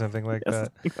me, or something like Yes,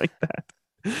 that. something like that.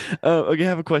 Okay, I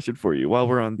have a question for you. While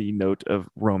we're on the note of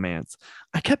romance,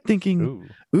 I kept thinking,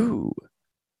 ooh,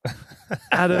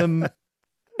 Adam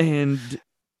and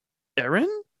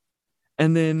Aaron,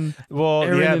 and then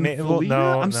Aaron and Felina?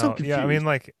 no, I'm so confused. Yeah, I mean,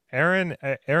 like Aaron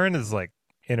is like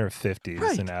in her 50s,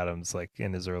 Right. and Adam's like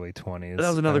in his early 20s. That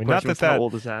was another question. How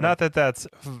old is Adam? Not that that's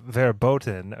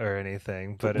verboten or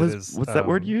anything, but it is. What's that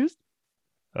word used?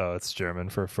 Oh, it's German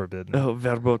for forbidden. Oh,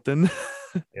 verboten.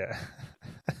 Yeah.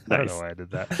 Nice. I don't know why I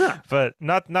did that. But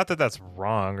not that that's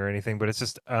wrong or anything, but it's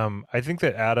just I think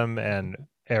that Adam and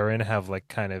Aaron have like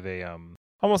kind of a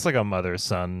almost like a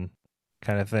mother-son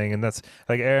kind of thing. And that's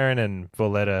like Aaron and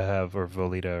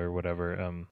Volita or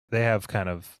whatever, they have kind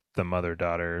of the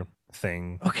mother-daughter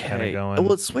thing kind of going.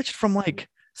 Well, it switched from like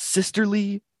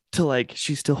sisterly to like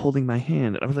she's still holding my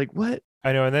hand. And I was like, what?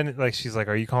 I know, and then like she's like,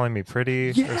 "Are you calling me pretty?"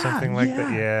 or something like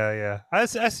that. Yeah. I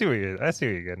see what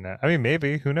you're getting at. I mean,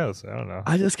 maybe, who knows? I don't know.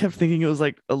 I just kept thinking it was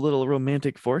like a little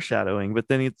romantic foreshadowing, but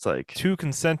then it's like two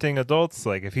consenting adults.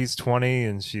 Like if he's 20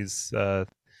 and she's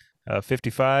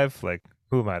 55, like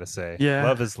who am I to say? Yeah,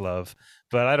 love is love.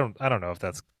 But I don't know if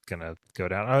that's gonna go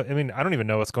down. I mean, I don't even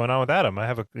know what's going on with Adam. I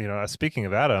have speaking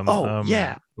of Adam.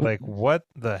 Like what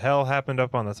the hell happened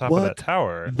up on the top of that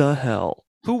tower? The hell.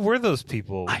 Who were those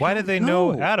people? Why did they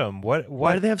know Adam?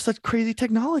 Why do they have such crazy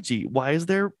technology? Why is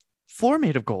their floor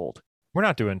made of gold? We're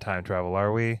not doing time travel,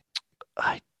 are we?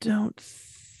 I don't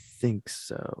think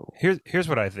so. Here's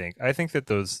what I think. I think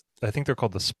they're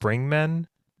called the Spring Men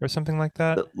or something like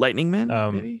that. The Lightning Men,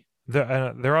 maybe?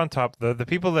 They're on top. The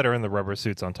people that are in the rubber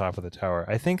suits on top of the tower.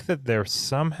 I think that they're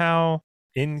somehow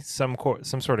in some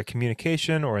sort of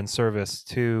communication or in service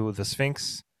to the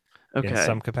Sphinx in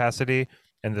some capacity.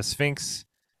 And the Sphinx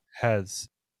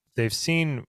they've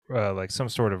seen like some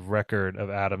sort of record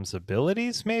of Adam's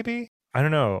abilities, maybe? I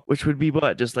don't know. Which would be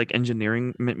what? Just like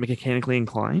engineering, mechanically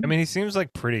inclined? I mean, he seems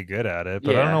like pretty good at it,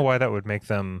 but I don't know why that would make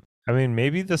them. I mean,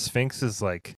 maybe the Sphinx is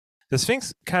like. The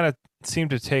Sphinx kind of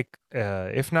seemed to take,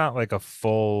 if not like a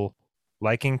full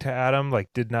liking to Adam, like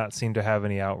did not seem to have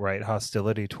any outright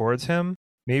hostility towards him.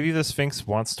 Maybe the Sphinx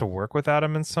wants to work with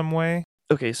Adam in some way.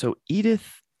 Okay, so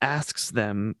Edith asks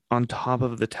them on top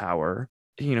of the tower,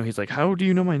 he's like, how do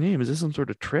you know my name? Is this some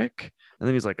sort of trick? And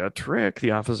then he's like, a trick,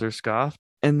 the officer scoffed.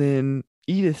 And then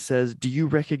Edith says, do you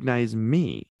recognize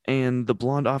me? And the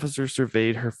blonde officer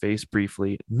surveyed her face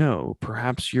briefly. No,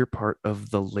 perhaps you're part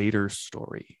of the later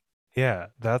story. Yeah,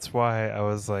 that's why I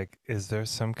was like, is there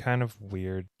some kind of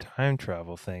weird time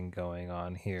travel thing going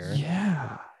on here?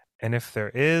 Yeah. And if there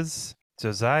is,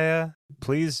 Josiah,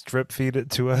 please drip feed it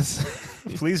to us.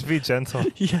 Please be gentle.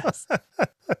 Yes.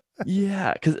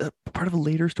 Yeah, because part of a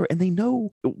later story, and they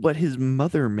know what his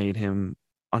mother made him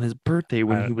on his birthday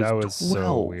when he That was was so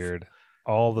 12. weird.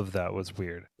 All of that was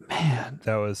weird. Man,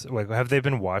 That was like, have they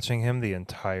been watching him the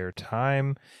entire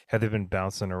time? Have they been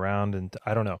bouncing around? And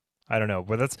I don't know. I don't know.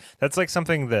 But that's like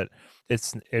something that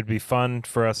it'd be fun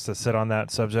for us to sit on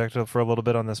that subject for a little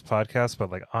bit on this podcast.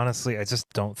 But like honestly, I just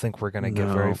don't think we're gonna get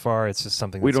very no, far. It's just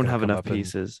something we that's don't gonna have come enough up and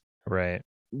pieces. right.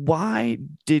 Why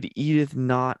did Edith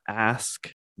not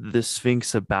ask the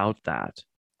Sphinx about that?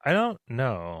 I don't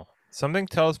know. Something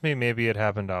tells me maybe it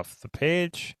happened off the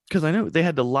page. Because I know they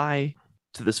had to lie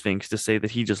to the Sphinx to say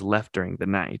that he just left during the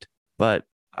night, but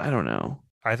I don't know.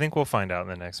 I think we'll find out in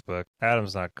the next book.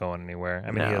 Adam's not going anywhere.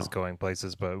 I mean, he is No. going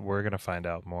places, but we're going to find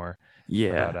out more about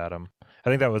Yeah. Adam. I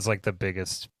think that was like the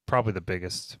biggest, probably the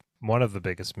biggest, one of the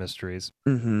biggest mysteries.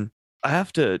 Mm-hmm. I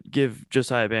have to give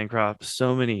Josiah Bancroft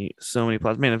so many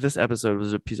plots. Man, if this episode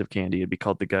was a piece of candy, it'd be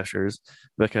called The Gushers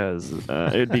because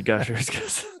it'd be Gushers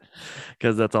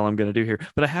because that's all I'm going to do here.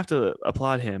 But I have to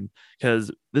applaud him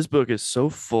because this book is so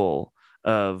full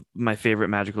of my favorite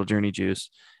magical journey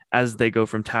juice as they go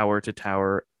from tower to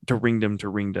tower to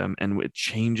ringdom, and it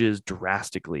changes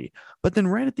drastically. But then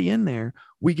right at the end there,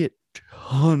 we get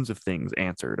tons of things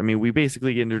answered. I mean, we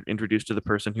basically get introduced to the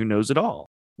person who knows it all,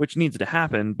 which needs to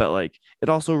happen, but like it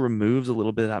also removes a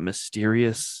little bit of that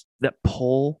mysterious that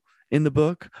pull in the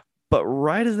book. But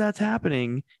right as that's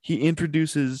happening, he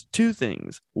introduces two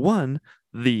things. One,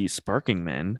 the sparking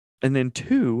men, and then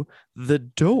two, the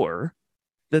door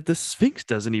that the Sphinx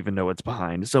doesn't even know it's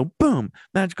behind. So boom,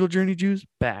 magical journey juice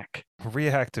back.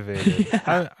 Reactivated.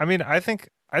 Yeah. I mean, I think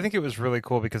it was really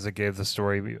cool because it gave the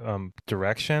story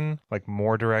direction, like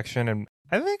more direction. And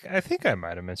I think I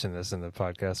might have mentioned this in the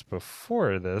podcast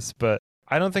before this, but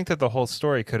I don't think that the whole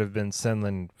story could have been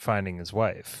Senlin finding his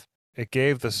wife. It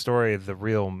gave the story the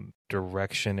real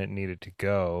direction it needed to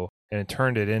go, and it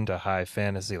turned it into high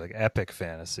fantasy, like epic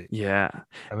fantasy. Yeah.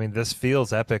 I mean, this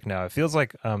feels epic now. It feels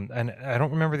like, and I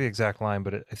don't remember the exact line,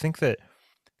 but I think that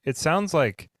it sounds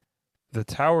like the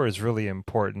tower is really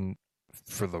important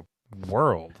for the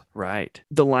world. Right.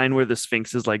 The line where the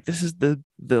Sphinx is like, this is the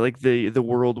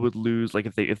world would lose, like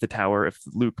if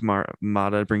Luke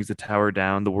Mata brings the tower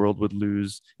down, the world would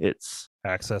lose its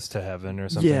Access to heaven or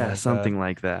something yeah, like something that.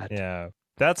 like that. Yeah.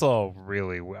 That's all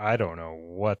really, I don't know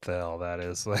what the hell that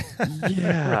is. Like, I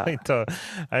Yeah. really don't.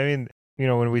 I mean,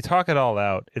 when we talk it all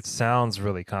out, it sounds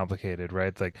really complicated,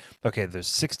 right? Like, okay, there's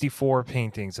 64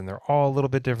 paintings and they're all a little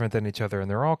bit different than each other and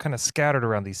they're all kind of scattered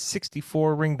around these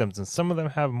 64 ringdoms and some of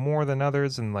them have more than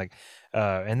others. And like,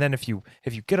 and then if you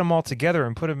get them all together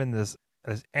and put them in this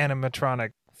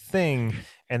animatronic thing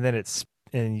and then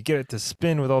and you get it to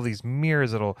spin with all these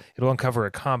mirrors, it'll uncover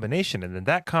a combination, and then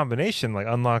that combination like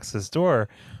unlocks this door.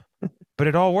 But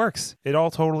it all works. It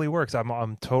all totally works.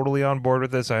 I'm totally on board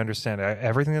with this. I understand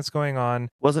everything that's going on.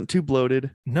 Wasn't too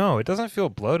bloated. No, it doesn't feel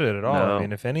bloated at all. No. I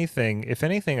mean, if anything,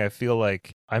 I feel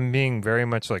like I'm being very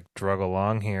much like drug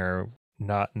along here,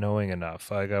 not knowing enough.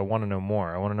 Like I want to know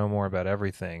more. I want to know more about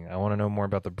everything. I want to know more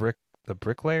about the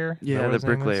bricklayer. Yeah, the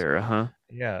bricklayer, uh-huh.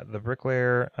 Yeah, the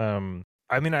bricklayer.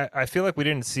 I mean, I feel like we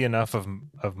didn't see enough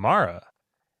of Mara.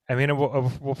 I mean,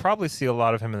 we'll probably see a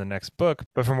lot of him in the next book,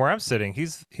 but from where I'm sitting,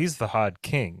 he's the Hod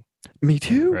King. Me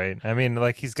too. Right? I mean,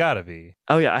 like he's got to be.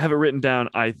 Oh yeah, I have it written down.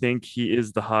 I think he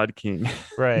is the Hod King.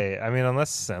 Right. I mean,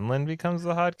 unless Senlin becomes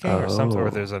the Hod King or something, or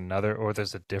there's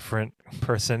a different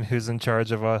person who's in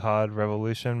charge of a Hod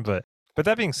revolution. But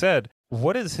that being said,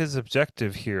 what is his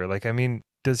objective here? Like, I mean,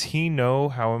 does he know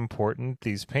how important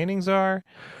these paintings are,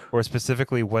 or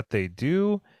specifically what they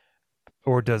do?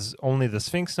 Or does only the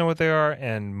Sphinx know what they are,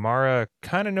 and Mara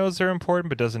kind of knows they're important,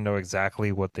 but doesn't know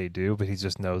exactly what they do, but he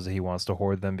just knows that he wants to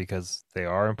hoard them because they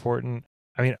are important?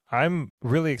 I mean, I'm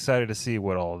really excited to see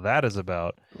what all that is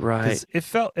about. Right. It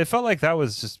felt like that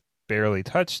was just barely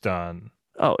touched on.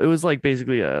 Oh, it was like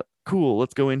basically a cool,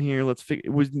 let's go in here, let's fix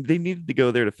it was they needed to go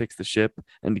there to fix the ship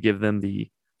and to give them the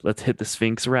let's hit the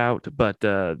Sphinx route, but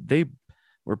they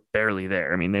were barely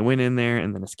there. I mean, they went in there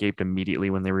and then escaped immediately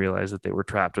when they realized that they were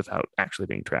trapped without actually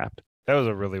being trapped. That was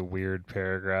a really weird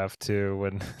paragraph too,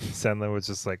 when Senlin was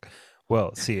just like,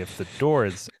 well, see, if the door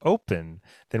is open,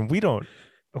 then we don't.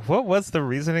 What was the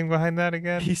reasoning behind that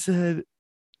again? He said,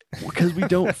 because we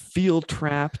don't feel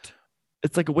trapped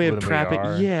It's like a way of when we trapping.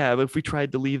 are. Yeah, but if we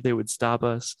tried to leave, they would stop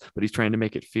us. But he's trying to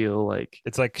make it feel like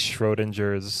It's like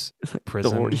Schrodinger's the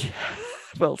horror. prison. Yeah.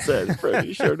 Well said.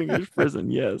 Schrodinger's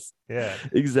prison. Yes, Yeah.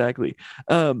 exactly.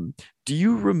 Um, do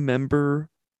you remember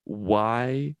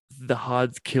why the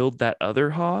Hods killed that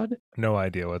other Hod? No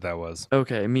idea what that was.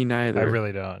 Okay, me I neither.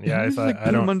 really don't. Didn't Yeah, they I just thought like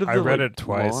put him under I the read like it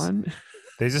twice. lawn?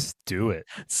 They just do it.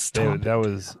 Stomp That it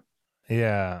was down.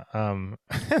 yeah.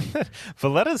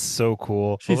 Valletta's so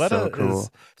cool. She's so Valletta is cool.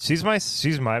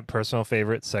 she's my personal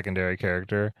favorite secondary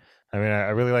character. I mean, I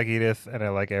really like Edith and I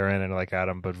like Aaron and I like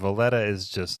Adam, but Valletta is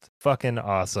just fucking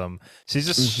awesome. She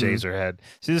just Hmm. shaves her head.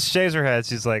 She just shaves her head.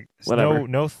 She's like Whatever.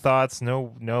 no thoughts,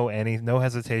 no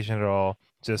hesitation at all.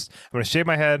 Just I'm gonna shave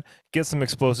my head, get some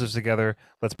explosives together.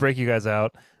 Let's break you guys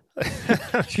out.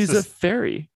 It's She's a just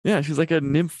fairy. Yeah, she's like a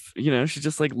nymph. She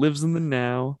just like lives in the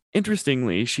now.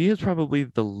 Interestingly, she has probably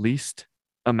the least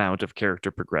amount of character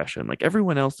progression. Like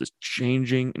everyone else is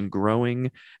changing and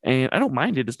growing, and I don't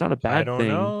mind it. It's not a I bad don't thing,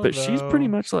 know but she's pretty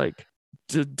though. much like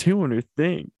doing her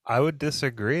thing. I would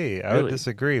disagree. I would Really?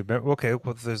 disagree. But okay,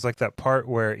 well, there's like that part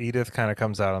where Edith kind of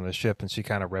comes out on the ship and she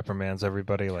kind of reprimands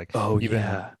everybody. Like, Oh you've been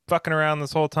yeah. fucking around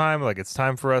this whole time. Like, it's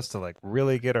time for us to like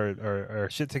really get our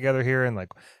shit together here and like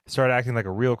start acting like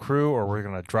a real crew, or we're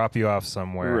gonna drop you off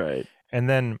somewhere. Right. And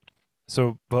then,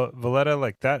 so Valletta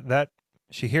like that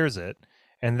she hears it,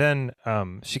 and then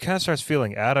she kind of starts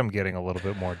feeling Adam getting a little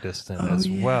bit more distant Oh as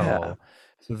yeah. well.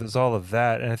 So there's all of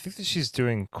that, and I think that she's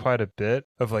doing quite a bit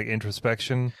of like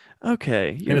introspection, Okay,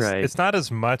 and you're right. it's not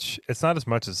as much as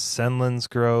Senlin's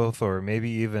growth or maybe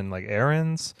even like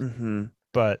Aaron's, Mm-hmm.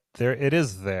 but there it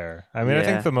is there. I mean, I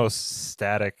think Yeah. the most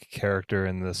static character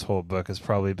in this whole book has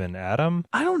probably been Adam.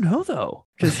 I don't know though,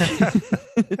 because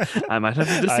I might have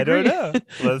to I don't disagree.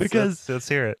 know. Let's Because let's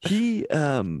hear it.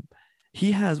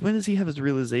 he has, when does he have his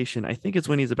realization? I think it's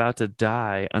when he's about to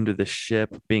die under the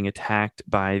ship being attacked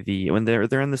by when they're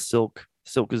in the silk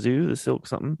zoo, the silk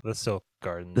something. The Silk The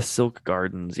Gardens. Silk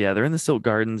Gardens. Yeah, they're in the Silk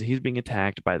Gardens. He's being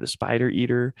attacked by the spider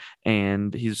eater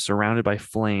and he's surrounded by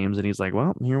flames. And he's like,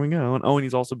 well, here we go. And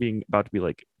he's also being about to be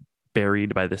like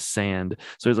buried by the sand.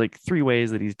 So there's like three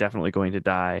ways that he's definitely going to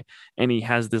die. And he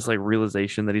has this like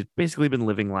realization that he's basically been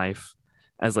living life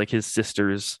as like his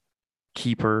sister's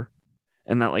keeper,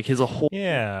 and that like his whole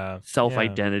Yeah, self yeah.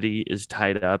 identity is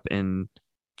tied up in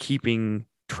keeping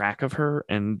track of her,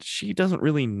 and she doesn't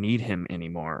really need him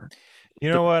anymore.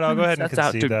 You So know what? he I'll kind go of ahead and sets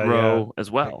out concede to that. Yeah. grow as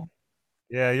I, well.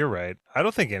 yeah, you're right. I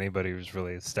don't think anybody was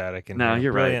really static in No, here.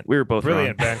 you're right. We were both wrong.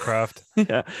 Brilliant, Bancroft.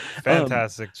 Yeah. Um,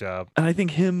 Fantastic job. and I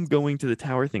think him going to the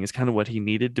tower thing is kind of what he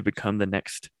needed to become the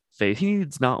next phase. He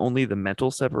needs not only the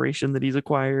mental separation that he's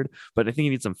acquired, but I think he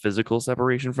needs some physical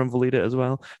separation from Valida as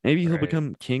well. Maybe he'll Right.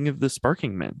 become king of the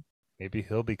Sparking Men. Maybe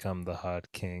he'll become the Hot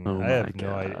King. Oh I my have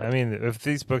no idea. I God. mean, if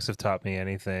these books have taught me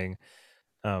anything,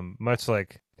 much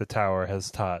like the Tower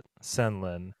has taught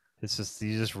Senlin, it's just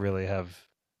you just really have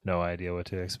no idea what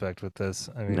to expect with this.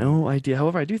 I mean, No idea.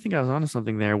 However, I do think I was onto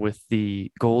something there with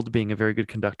the gold being a very good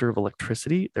conductor of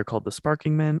electricity. They're called the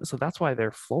Sparking Men. So that's why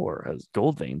their floor has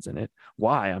gold veins in it.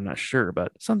 Why? I'm not sure,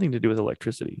 but something to do with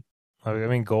electricity. I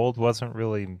mean, gold wasn't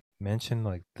really mentioned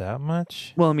like that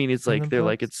much Well, I mean, it's in the like they're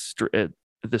like books.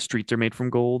 the streets are made from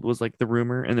gold was like the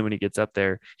rumor, and then when he gets up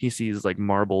there, he sees like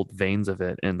marbled veins of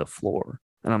it in the floor,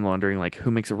 and I'm wondering like who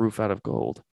makes a roof out of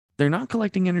gold? They're not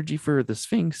collecting energy for the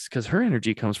Sphinx because her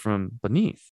energy comes from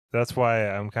beneath. That's why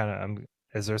I'm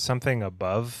is there something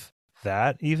above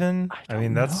that even? I I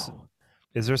mean, don't that's know.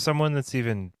 is there someone that's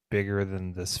even bigger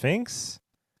than the Sphinx?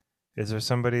 Is there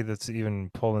somebody that's even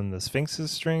pulling the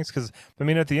Sphinx's strings? Because I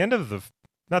mean, at the end of the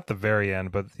not the very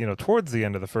end, but towards the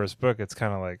end of the first book, it's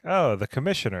kind of like, oh, the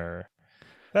commissioner.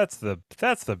 That's the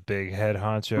big head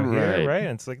honcho here, Right. right?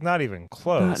 And it's like not even Not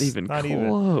close. even Not even.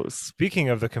 close. Speaking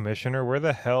of the commissioner, where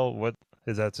the hell? What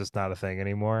is that? Just not a thing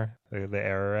anymore? The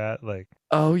error at like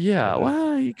Oh yeah. the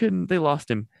Well, he couldn't. They lost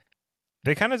him.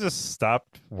 they kind of just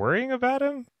stopped worrying about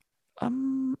him.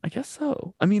 I guess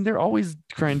so. I mean, they're always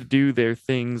trying to do their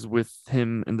things with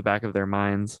him in the back of their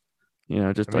minds.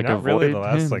 I Just mean, like not really the avoid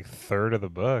last him. like third of the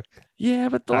book. Yeah,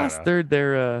 but the I don't last know. third,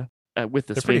 they're with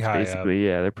the They're pretty Sphinx, high up. basically.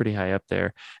 Yeah, they're pretty high up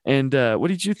there. And what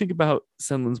did you think about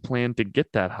Senlin's plan to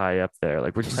get that high up there?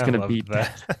 Like, we're just I gonna be loved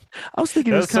dead. that. I was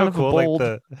thinking it That was was so kind of a cool. Like bold.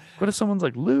 the What if someone's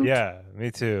like Luke? yeah,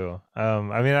 me too. I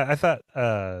mean, I thought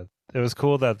it was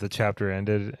cool that the chapter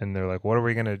ended and they're like, "What are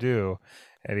we gonna do?"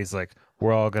 And he's like,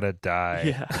 "We're all gonna die."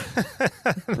 Yeah,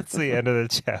 That's the end of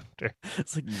the chapter.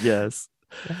 it's like yes.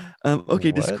 Okay,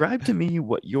 What? describe to me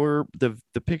what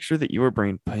the picture that your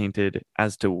brain painted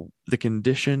as to the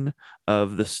condition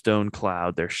of the stone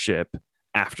cloud, their ship,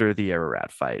 after the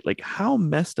Ararat fight. Like, how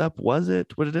messed up was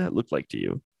it? What did it look like to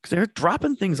you? Because they're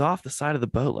dropping things off the side of the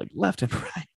boat, like left and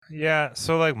right. Yeah,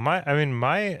 so like my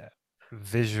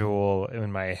visual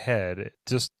in my head,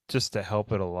 just to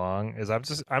help it along, is I'm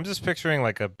just picturing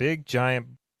like a big giant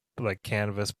like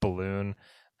canvas balloon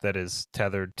that is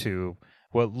tethered to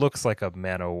what looks like a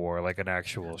man o' war, like an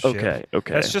actual ship. Okay,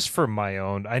 okay. That's just for my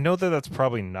own. I know that that's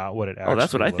probably not what it Oh,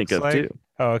 that's what actually I think looks of too. like.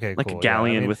 Oh, okay, Like a cool. Yeah, I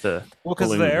galleon mean, with a well,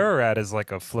 because the balloon. Ararat is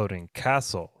like a floating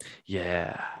castle.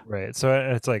 Yeah. Right. So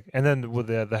it's like, and then with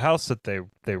the house that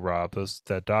they rob, those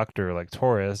that doctor like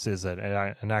Taurus is an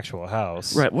actual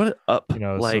house, Right. What an up you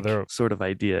know. So like they're sort of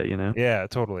idea, you know? yeah,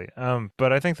 totally.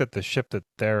 But I think that the ship that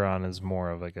they're on is more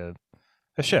of like a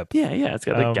ship. Yeah, yeah. It's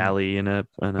got a Um, galley and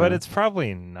but a it's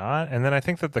probably not. And then I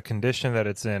think that the condition that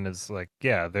it's in is like,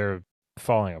 yeah, they're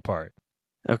falling apart.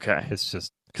 okay. It's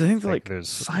just Because I think they're like like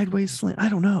sideways slant. I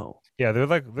don't know. yeah, they're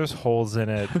like there's holes in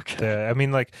it. Okay. I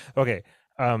mean, like, okay.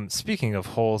 Speaking of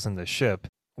holes in the ship,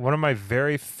 one of my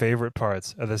very favorite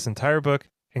parts of this entire book,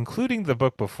 including the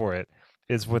book before it,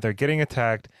 is when they're getting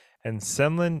attacked and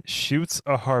Senlin shoots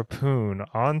a harpoon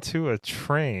onto a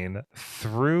train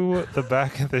through the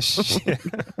back of the ship.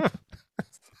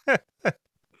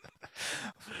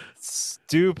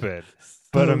 Stupid,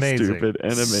 but So amazing. stupid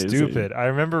and amazing. Stupid. I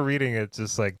remember reading it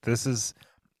just like this is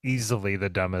easily the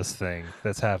dumbest thing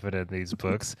that's happened in these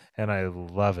books, and I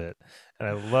love it. And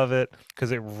I love it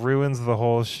because it ruins the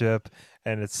whole ship,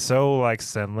 and it's so like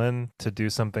Senlin to do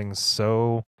something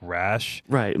so rash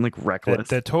Right. And like that reckless.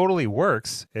 that totally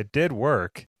works. It did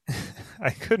work.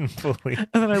 I couldn't believe,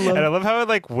 And then I and I love love how it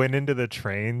like went into the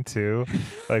train too,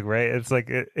 like right. It's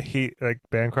like he like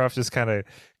Bancroft just kind of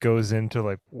goes into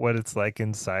like what it's like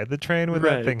inside the train when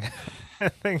that right. thing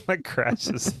that thing like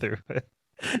crashes through it.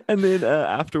 And then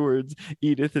afterwards,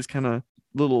 Edith is kind of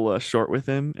little short with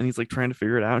him, and he's like trying to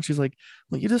figure it out. And she's like,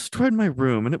 "Well, you destroyed my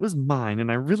room, and it was mine,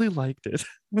 and I really liked it."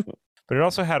 But it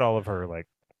also had all of her like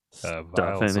Stuff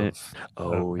vials in it.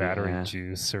 of Oh battery yeah,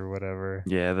 juice or whatever.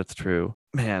 yeah, that's true.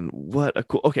 Man, what a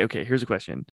cool. Okay, okay. Here's a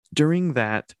question. During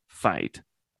that fight,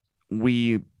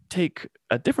 we take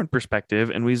a different perspective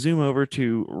and we zoom over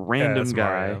to Yeah, random that's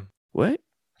guy. Mario.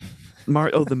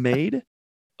 What? Oh, the maid.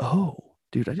 Oh,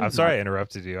 dude, I I'm did not. sorry I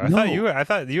interrupted you. No, I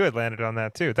thought you had landed on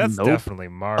that too. That's nope. definitely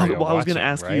Okay, Mario well, I was gonna watching,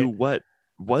 ask you right? what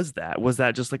was that? Was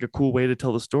that just like a cool way to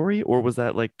tell the story, or was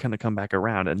that like kind of come back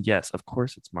around? And yes, of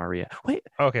course, it's Maria. Wait,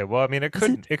 Okay, well, I mean, is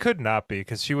it? it could not be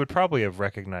because she would probably have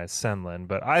recognized Senlin,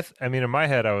 but I mean, in my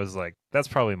head, I was like, that's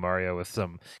probably Mario with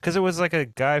some because it was like a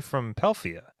guy from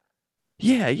Pelphia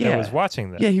Yeah, that was yeah,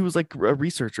 watching yeah. them. He was like a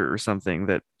researcher or something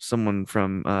that someone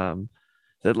from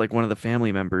that like one of the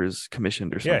family members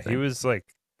commissioned or Yeah, he something. was like,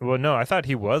 well, no, I thought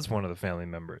he was one of the family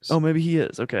members. Oh, maybe he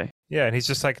is. Okay. Yeah, and he's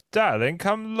just like, darling,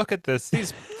 come look at this.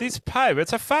 These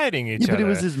pirates are fighting Yeah, each but it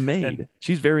was other, his and maid.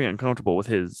 She's very uncomfortable with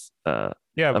his yeah,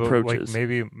 but like approaches.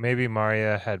 maybe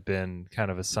Maria had been kind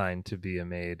of assigned to be a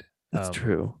maid. That's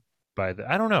true. By the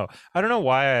I don't know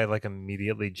why I like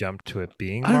immediately jumped to it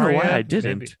being I don't know why I Maria.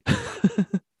 Maybe didn't.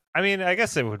 I mean I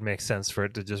guess it would make sense for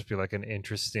it to just be like an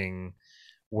interesting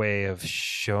way of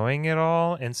showing it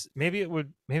all, and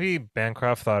maybe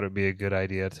Bancroft thought it would be a good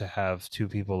idea to have two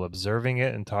people observing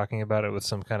it and talking about it with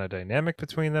some kind of dynamic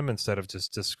between them instead of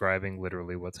just describing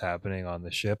literally what's happening on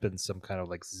the ship in some kind of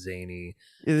like zany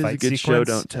It is a fight good show, sequence.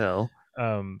 don't tell.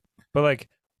 um but like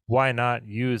why not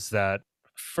use that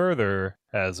further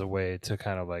as a way to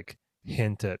kind of like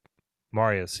hint at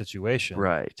Maria's situation,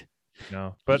 Right. you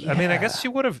know? But I mean, I guess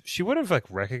Yeah. she would have like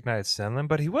recognized Senlin,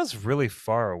 but he was really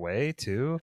far away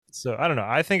too. So I don't know.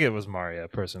 I think it was Maria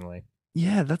personally.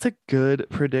 Yeah, that's a good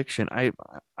prediction.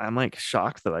 I'm like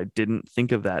shocked that I didn't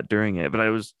think of that during it, but I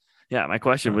was yeah, my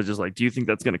question Huh. was just like, do you think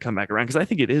that's going to come back around? Because I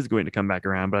think it is going to come back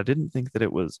around, but I didn't think that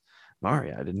it was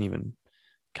Maria. I didn't even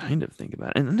kind of think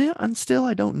about it. And still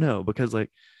I don't know because like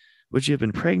would she have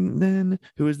been pregnant then?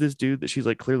 Who is this dude that she's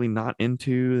like clearly not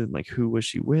into? And like who was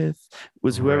she with?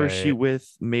 Was whoever she Right.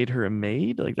 with made her a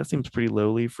maid? Like that seems pretty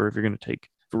lowly for if you're gonna take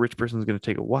if a rich person's gonna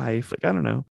take a wife. Like I don't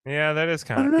know. Yeah, that is I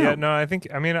kind don't of. Yeah, know. no, I think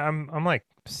I mean I'm like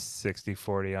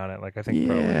 60-40 on it. Like I think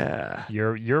probably Yeah.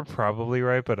 you're probably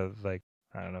right, but like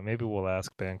I don't know, maybe we'll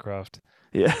ask Bancroft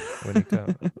Yeah. when he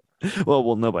comes. Well,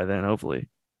 we'll know by then, hopefully.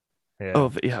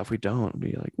 Oh, Yeah. yeah, if we don't,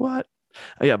 we'll be like, what?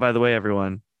 Oh, yeah, by the way,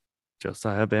 everyone,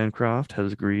 Josiah Bancroft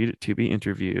has agreed to be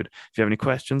interviewed. If you have any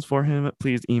questions for him,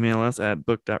 please email us at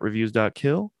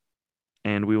book.reviews.kill,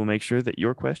 and we will make sure that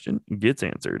your question gets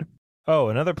answered. Oh,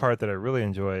 another part that I really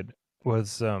enjoyed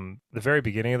was the very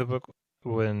beginning of the book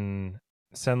when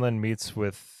Senlin meets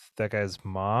with that guy's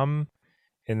mom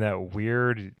in that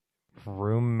weird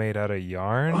room made out of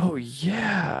yarn. Oh,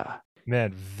 yeah.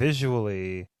 Man,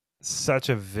 visually, such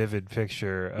a vivid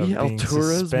picture of Yeah, being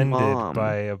Altura's suspended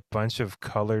by mom. a bunch of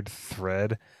colored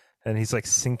thread, and he's like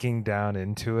sinking down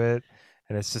into it,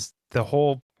 and it's just the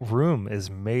whole room is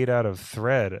made out of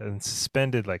thread and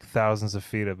suspended like thousands of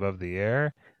feet above the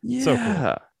air. So cool.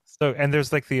 Yeah. So, and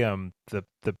there's like the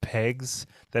pegs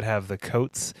that have the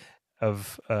coats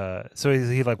of so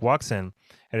he like walks in,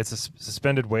 and it's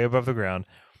suspended way above the ground,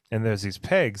 and there's these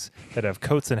pegs that have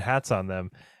coats and hats on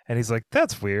them, and he's like,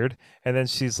 that's weird. And then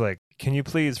she's like, can you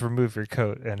please remove your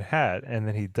coat and hat? And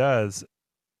then he does.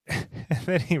 And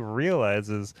then he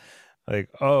realizes, like,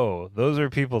 oh, those are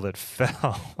people that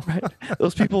fell. Right.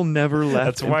 Those people never left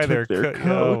That's and why took they're their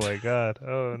oh coat. my God.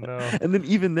 Oh no. And then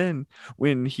even then,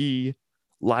 when he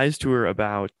lies to her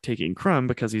about taking crumb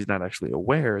because he's not actually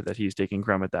aware that he's taking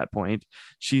crumb at that point,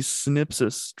 she snips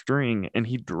a string and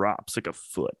he drops like a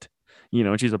foot.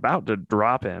 And she's about to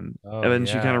drop him. And Oh then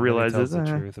she kind yeah. of And then he realizes, tells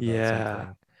the truth about yeah,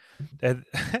 something. And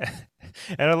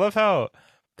and I love how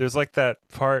there's like that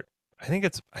part. I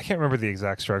can't remember the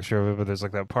exact structure of it, but there's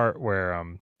like that part where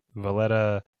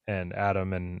Valletta and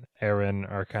Adam and Aaron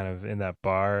are kind of in that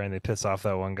bar and they piss off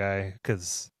that one guy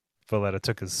because Valletta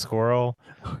took his squirrel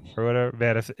or whatever.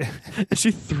 Man, if and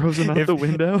she throws him out if the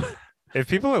window. if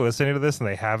people are listening to this and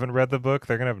they haven't read the book,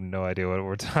 they're gonna have no idea what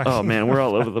we're Oh talking man, we're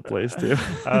all over about. the place too.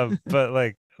 But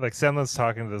like Semlin's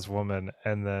talking to this woman,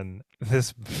 and then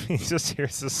this he just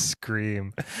hears a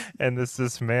scream, and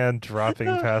this man dropping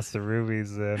past the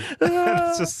rubies, and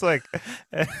it's just like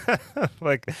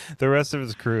like the rest of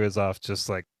his crew is off, just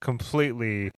like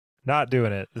completely not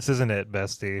doing it. This isn't it,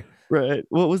 bestie. Right.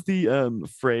 What was the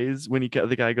phrase when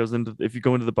the guy goes into if you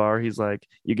go into the bar, he's like,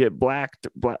 you get black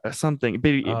something, Oh,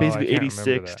 I basically can't remember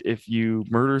 86 that. if you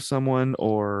murder someone,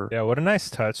 or Yeah, what a nice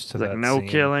touch to it's like that no scene.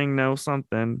 killing, no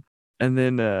something. And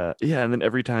then yeah, and then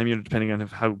every time, depending on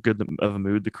how good of a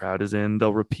mood the crowd is in,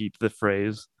 they'll repeat the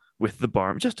phrase with the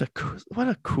bar. What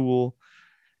a cool.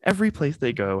 Every place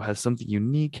they go has something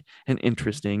unique and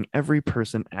interesting. Every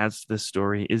person adds to this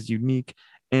story is unique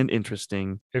and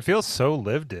interesting. It feels so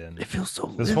lived in. It feels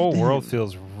so This whole lived world in.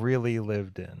 feels really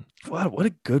lived in. What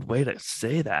a good way to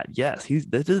say that. Yes,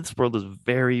 this world is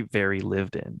very, very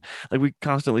lived in. Like we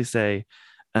constantly say,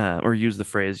 or use the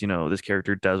phrase, this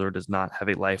character does or does not have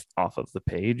a life off of the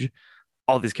page.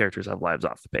 All these characters have lives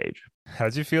off the page.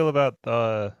 How'd you feel about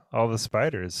all the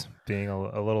spiders being a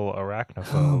little Oh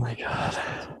arachnophobe? my God.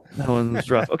 That one's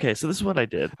rough. Okay, so this is what I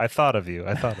did. I thought of you.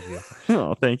 I thought of you.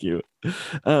 Oh, thank you.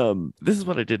 This is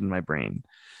what I did in my brain.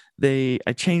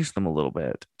 I changed them a little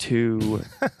bit to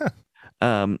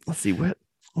let's see, what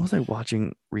was I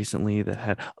watching recently that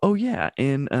had, oh yeah,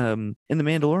 in the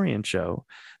Mandalorian show,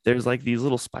 there's like these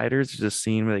little spiders. There's a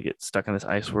scene where they get stuck in this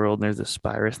ice world and there's this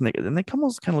spirus, and they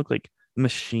almost kind of look like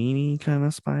machiny kind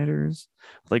of spiders,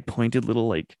 like pointed little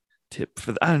like tip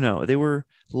I don't know. They were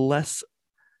less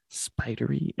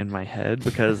spidery in my head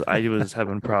because I was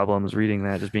having problems reading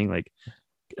that, just being like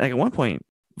at one point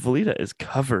Velita is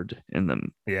covered in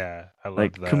them, Yeah, I loved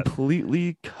like that.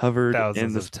 completely covered in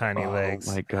Thousands this. of tiny Oh legs.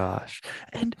 my gosh.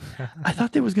 And I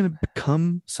thought there was going to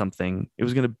become something. It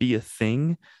was going to be a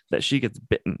thing that she gets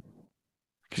bitten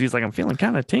because she's like, I'm feeling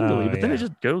kind of tingly, Oh but then it yeah.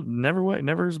 just goes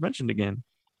never is mentioned again.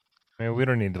 I mean, we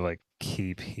don't need to like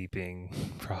keep heaping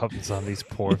problems on these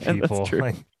poor Yeah, that's people. true.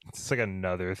 Like it's like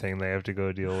another thing they have to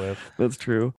go deal with. That's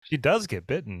true. She does get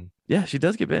bitten. Yeah, she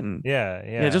does get bitten. Yeah,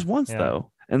 Yeah, yeah, just once yeah.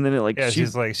 though. And then Yeah, she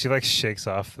like shakes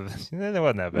off the it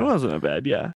wasn't that it bad. wasn't a bad,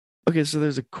 yeah. Okay, so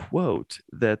there's a quote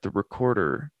that the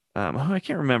recorder, I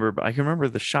can't remember, but I can remember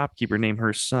the shopkeeper named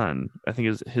her son. I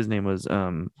think his name was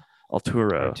Arturo.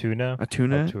 Artuna?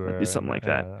 Atuna, Artura something and like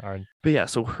that. Ar But yeah,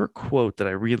 so her quote that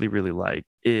I really, really like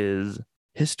is,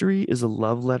 history is a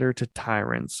love letter to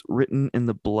tyrants written in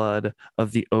the blood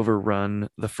of the overrun,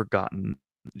 the forgotten,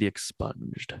 the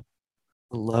expunged.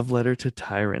 A love letter to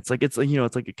tyrants. Like it's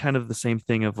like kind of the same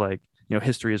thing of like,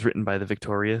 history is written by the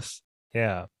victorious.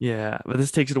 Yeah. Yeah, but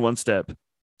this takes it one step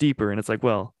deeper, and it's like,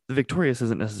 well, the victorious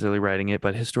isn't necessarily writing it,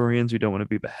 but historians who don't want to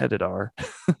be beheaded are.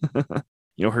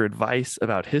 Her advice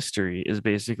about history is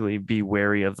basically be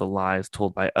wary of the lies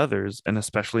told by others, and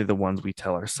especially the ones we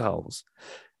tell ourselves.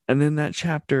 And then that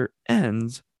chapter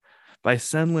ends by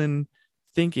Senlin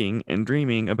thinking and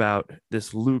dreaming about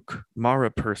this Luke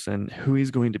Mara person, who he's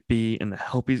going to be and the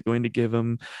help he's going to give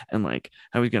him, and like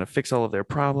how he's going to fix all of their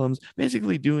problems,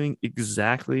 basically doing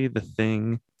exactly the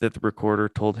thing that the recorder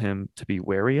told him to be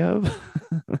wary of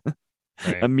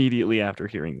Right. immediately after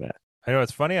hearing that. I know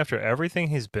it's funny after everything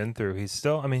he's been through, he's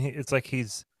still I mean, it's like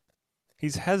he's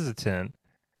hesitant,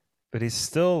 but he's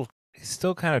he's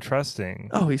still kind of trusting.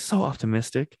 Oh, he's so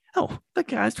optimistic. Oh, the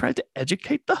guy's tried to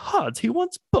educate the Huds. He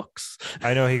wants books.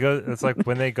 I know he goes. It's like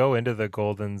when they go into the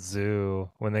Golden Zoo.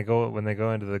 When they go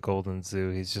into the Golden Zoo,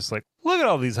 he's just like, "Look at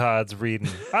all these Hods reading.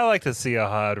 I like to see a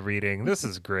Hod reading. This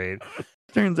is great."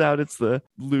 Turns out it's the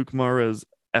Luke Mara's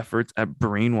efforts at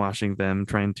brainwashing them,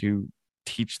 trying to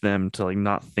teach them to like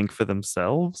not think for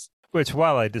themselves. Which,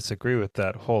 while I disagree with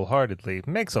that wholeheartedly,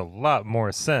 makes a lot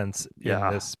more sense in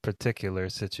Yeah. this particular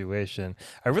situation.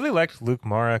 I really liked Luke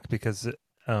Mara because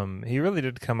he really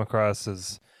did come across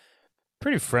as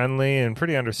pretty friendly and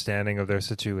pretty understanding of their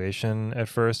situation at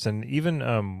first. And even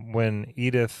when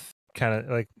Edith kind of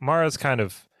like Mara's kind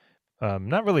of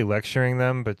not really lecturing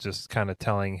them, but just kind of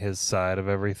telling his side of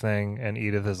everything. And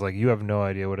Edith is like, you have no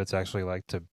idea what it's actually like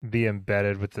to be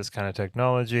embedded with this kind of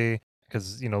technology.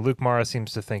 Because, Luke Mara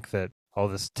seems to think that all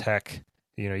this tech,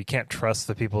 you can't trust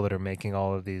the people that are making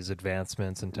all of these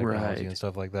advancements in technology Right. and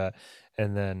stuff like that.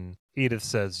 And then Edith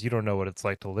says, you don't know what it's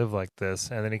like to live like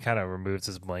this. And then he kind of removes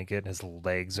his blanket and his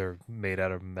legs are made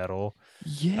out of metal.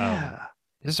 Yeah.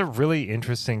 Just a really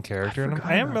interesting character. And forgot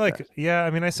I am about like, that. yeah, I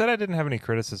mean, I said I didn't have any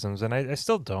criticisms, and I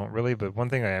still don't really. But one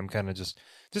thing I am kind of just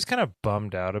kind of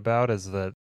bummed out about is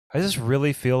that I just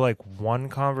really feel like one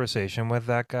conversation with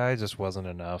that guy just wasn't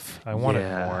enough. I wanted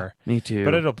Yeah, more, me but too.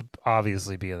 it'll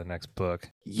obviously be in the next book.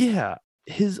 Yeah.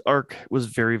 His arc was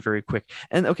very, very quick.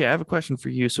 And okay, I have a question for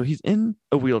you. So he's in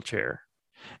a wheelchair.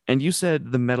 And you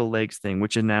said the metal legs thing,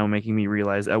 which is now making me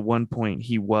realize at one point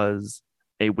he was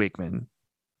a Wigman.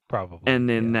 Probably, And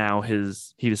then yeah. now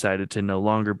he decided to no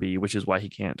longer be, which is why he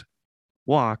can't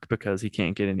walk because he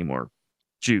can't get any more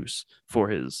juice for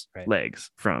his Right.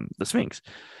 legs from the Sphinx.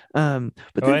 But Oh,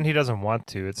 then and he doesn't want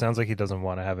to. It sounds like he doesn't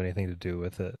want to have anything to do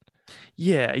with it.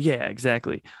 yeah,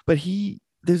 exactly. But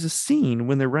there's a scene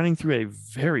when they're running through a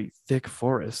very thick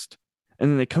forest, and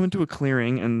then they come into a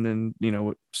clearing, and then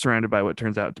surrounded by what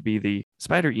turns out to be the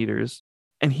spider eaters.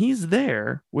 And he's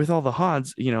there with all the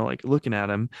Hods, like looking at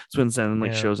him. So then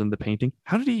like Yeah. shows him the painting.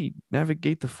 How did he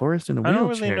navigate the forest in a I don't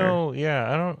really wheelchair? know.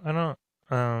 Yeah, I don't.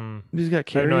 He's got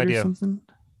I have no carried or idea. something?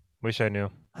 Wish I knew.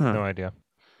 Huh. No idea.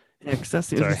 Yeah, because that's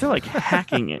Sorry. because they're like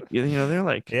hacking it. They're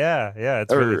like, Yeah,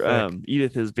 it's really or thick.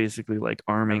 Edith is basically like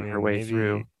I arming her mean, way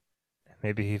through.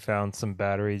 maybe he found some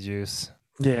battery juice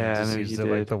and Yeah, just maybe he used it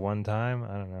like did. the one time.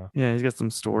 I don't know. Yeah, he's got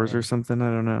some stores or Um, something. I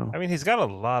don't know. I mean, he's got a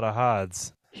lot of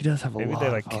Hods. He does have a Maybe they lot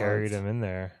of like carried Hods. him in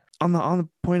there. On the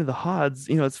point of the Hods,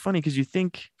 it's funny because you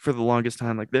think for the longest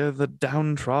time like they're the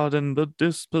downtrodden, the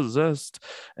dispossessed,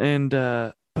 and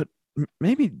but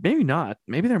maybe not.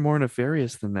 Maybe they're more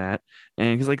nefarious than that.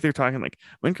 And because like they're talking like,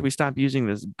 when can we stop using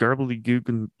this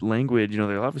gobbledygook language?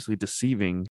 They're obviously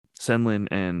deceiving Senlin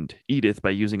and Edith by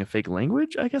using a fake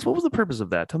language. I guess what was the purpose of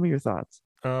that? Tell me your thoughts.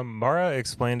 Mara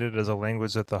explained it as a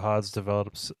language that the Hods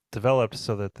developed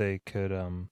so that they could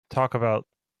talk about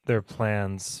their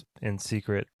plans in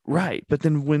secret. Right, but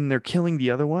then when they're killing the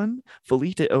other one,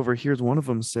 Felita overhears one of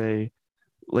them say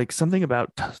like something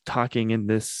about talking in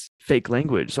this fake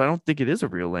language. So I don't think it is a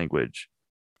real language.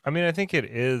 I mean, I think it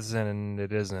is and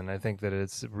it isn't. I think that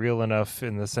it's real enough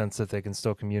in the sense that they can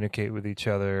still communicate with each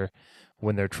other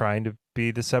when they're trying to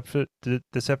be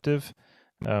deceptive,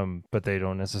 but they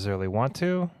don't necessarily want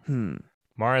to. Hmm.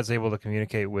 Mara is able to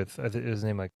communicate with his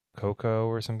name like Coco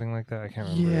or something like that. I can't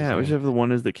remember his Yeah, name. whichever the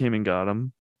one is that came and got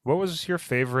him. What was your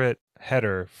favorite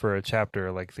header for a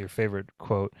chapter? Like your favorite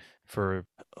quote for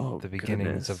Oh the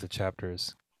beginnings of goodness. the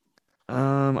chapters?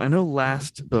 I know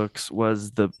last books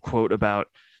was the quote about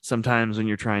sometimes when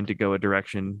you're trying to go a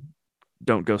direction,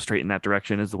 don't go straight in that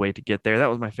direction is the way to get there. That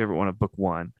was my favorite one of book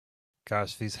one.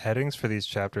 Gosh, these headings for these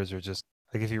chapters are just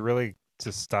like if you really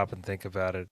just stop and think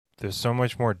about it, there's so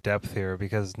much more depth here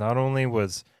because not only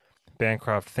was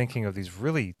Bancroft thinking of these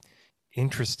really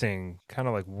interesting kind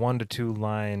of like 1 to 2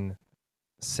 line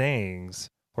sayings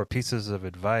or pieces of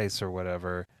advice or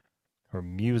whatever or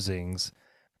musings,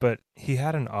 but he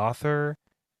had an author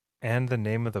and the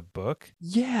name of the book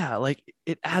Yeah, like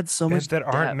it adds so much that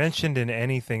aren't depth. mentioned in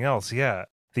anything else. Yeah.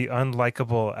 The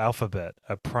Unlikable Alphabet,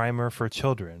 a primer for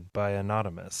children by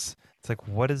Anonymous. It's like,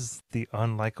 what is the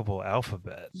Unlikable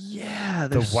Alphabet? Yeah,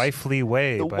 The there's Wifely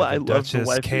Way by I the love the Duchess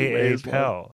wifely K.A. ways one.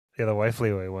 Pell. Yeah, the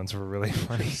Wifely Way ones were really They're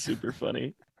funny. super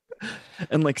funny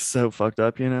and like so fucked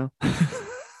up.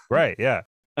 Right, yeah.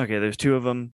 Okay, there's two of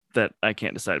them that I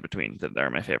can't decide between that are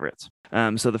my favorites.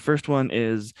 So the first one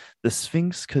is the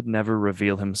Sphinx could never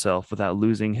reveal himself without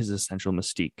losing his essential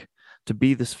mystique. To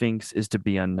be the Sphinx is to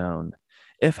be unknown.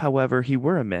 If, however, he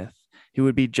were a myth, he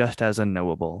would be just as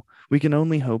unknowable. We can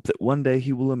only hope that one day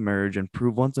he will emerge and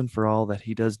prove once and for all that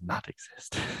he does not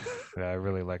exist. Yeah, I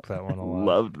really liked that one a lot.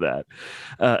 Loved that.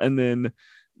 And then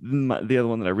the other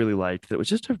one that I really liked that was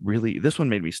just a really, this one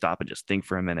made me stop and just think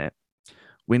for a minute.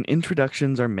 When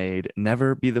introductions are made,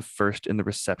 never be the first in the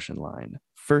reception line.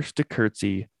 First to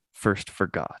curtsy, first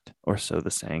forgot, or so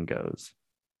the saying goes.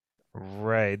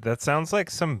 Right. That sounds like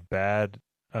some bad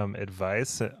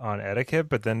advice on etiquette,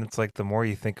 but then it's like the more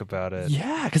you think about it.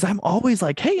 Yeah, because I'm always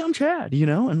like, hey, I'm Chad, you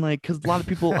know, and like, because a lot of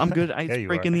people, I'm good at Yeah, ice you are.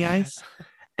 breaking the ice.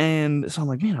 And so I'm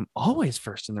like, man, I'm always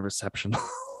first in the reception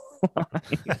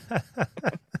line.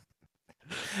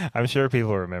 I'm sure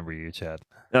people remember you, Chad.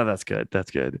 Oh, that's good.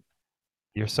 That's good.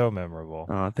 You're so memorable.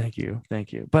 Oh, thank you.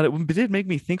 Thank you. But it did make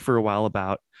me think for a while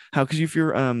about how, because if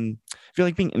you're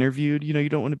like being interviewed, you know, you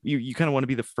don't want to, you kind of want to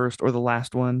be the first or the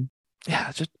last one. Yeah,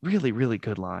 it's just really, really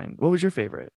good line. What was your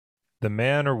favorite? The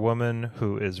man or woman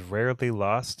who is rarely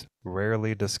lost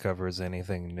rarely discovers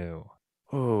anything new.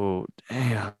 Oh,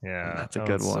 damn. Yeah, That's a that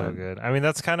good one's so one. good. I mean,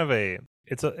 that's kind of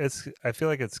it's I feel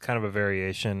like it's kind of a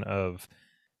variation of,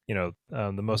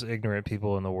 the most ignorant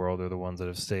people in the world are the ones that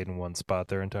have stayed in one spot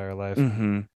their entire life.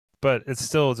 Mm-hmm. But it's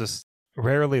still just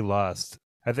rarely lost.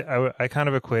 I kind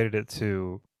of equated it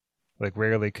to like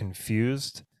rarely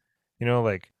confused,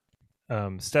 like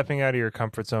stepping out of your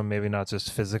comfort zone, maybe not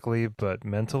just physically, but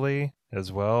mentally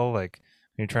as well. Like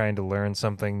you're trying to learn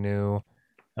something new,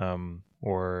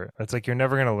 or it's like you're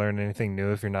never going to learn anything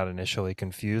new if you're not initially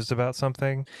confused about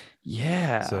something. So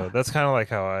Yeah. that's kind of like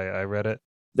how I read it.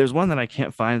 There's one that I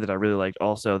can't find that I really liked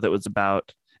also that was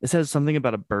about, it says something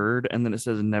about a bird and then it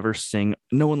says never sing.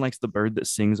 No one likes the bird that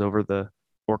sings over the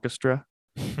orchestra.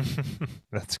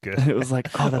 That's good. And it was like,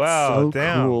 oh, that's Wow, so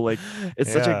damn. cool. Like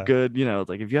it's such a Yeah. good,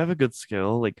 like if you have a good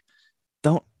skill, like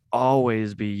don't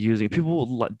always be using people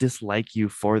will dislike you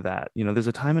for that. There's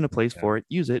a time and a place Yeah. for it.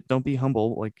 Use it. Don't be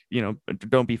humble. Like,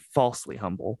 don't be falsely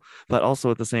humble, but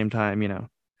also at the same time,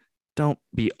 don't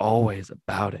be always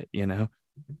about it.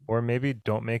 Or maybe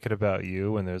don't make it about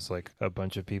you when there's like a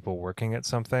bunch of people working at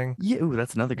something. Yeah, ooh,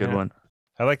 that's another good Yeah. one.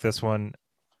 I like this one.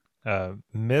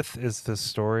 Myth is the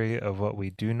story of what we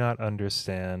do not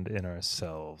understand in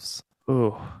ourselves.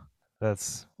 Oh,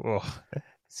 Oh,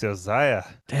 Josiah.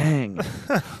 dang.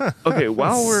 Okay,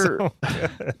 while we're So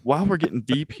good. while we're getting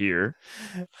deep here,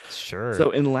 Sure.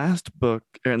 so in last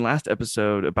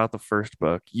episode about the first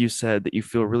book, you said that you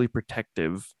feel really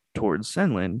protective towards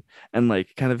Senlin and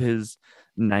like kind of his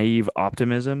naive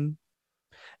optimism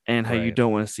and how you Right.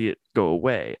 don't want to see it go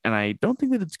away. And I don't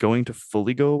think that it's going to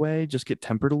fully go away, just get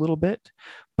tempered a little bit.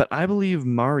 But I believe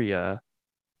Maria,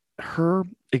 her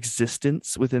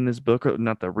existence within this book, or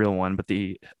not the real one, but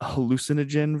the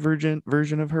hallucinogen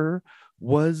version of her,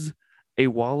 was a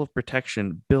wall of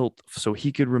protection built so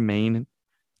he could remain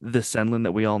the Senlin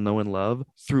that we all know and love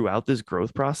throughout this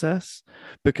growth process,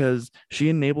 because she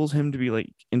enables him to be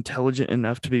like intelligent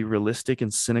enough to be realistic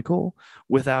and cynical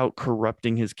without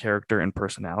corrupting his character and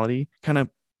personality, kind of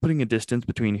putting a distance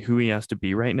between who he has to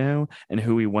be right now and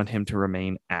who we want him to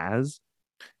remain as.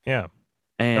 Yeah.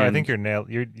 No, I think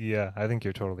And yeah, I think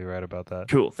you're totally right about that.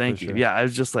 cool, For thank you. sure. Yeah, I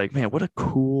was just like, man, what a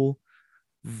cool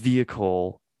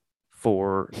vehicle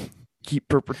for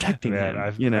for protecting Man,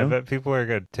 him, I bet people are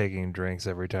good taking drinks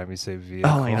every time you say Oh, I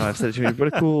vehicle. know, I've said it to you. What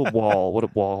a cool wall. What a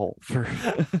wall for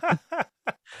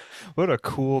What a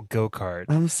cool go-kart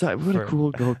I'm sorry. What a for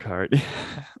cool go kart.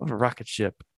 What a rocket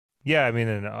ship. Yeah, I mean,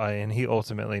 and he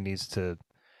ultimately needs to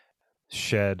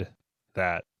shed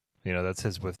that. That's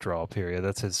his withdrawal period.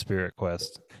 That's his spirit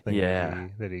quest thing that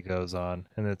Yeah. he goes on,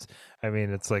 and I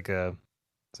mean, it's like a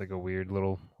weird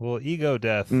little ego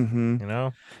death, Mm-hmm. you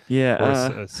know,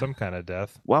 Yeah. or some kind of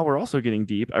death. While we're also getting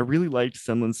deep, I really liked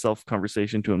Senlin's self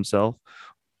conversation to himself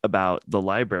about the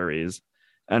libraries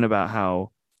and about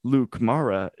how Luke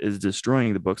Mara is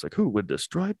destroying the books. Like, who would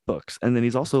destroy books? And then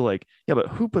he's also like, yeah, but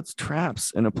who puts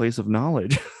traps in a place of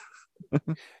knowledge?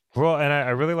 Well, and I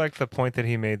really like the point that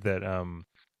he made that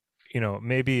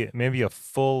maybe a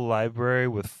full library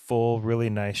with full really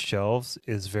nice shelves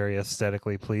is very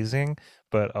aesthetically pleasing,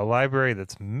 but a library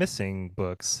that's missing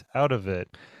books out of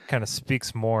it kind of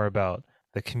speaks more about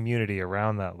the community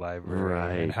around that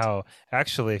library and Right. how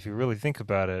actually if you really think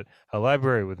about it, a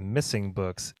library with missing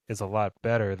books is a lot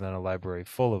better than a library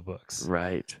full of books.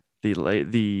 Right.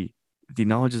 The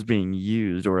knowledge is being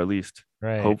used, or at least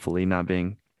Right. hopefully not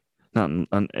being not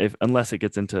if unless it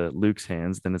gets into Luke's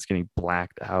hands, then it's getting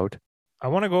blacked out. I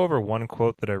want to go over one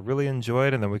quote that I really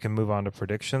enjoyed and then we can move on to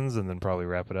predictions and then probably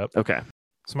wrap it up. Okay.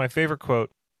 So my favorite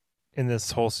quote in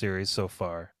this whole series so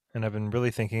far, and I've been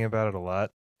really thinking about it a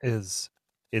lot, is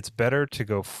it's better to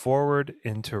go forward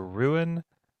into ruin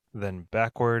than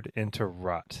backward into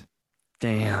rot.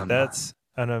 Damn. That's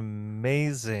an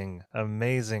amazing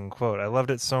quote. I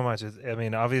loved it so much. I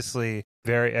mean, obviously,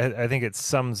 I think it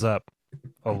sums up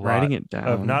a Writing lot it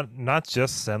of down. not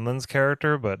just Senlin's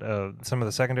character, but some of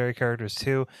the secondary characters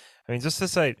too. I mean, just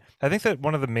this I think that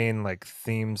one of the main like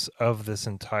themes of this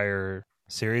entire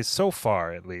series so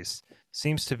far, at least,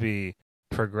 seems to be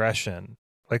progression,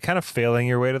 like kind of failing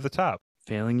your way to the top.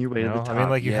 Failing your way to the I mean, top.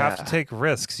 like you have to Yeah. take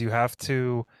risks. You have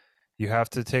to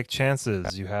take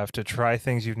chances. You have to try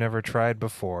things you've never tried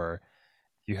before.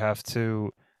 You have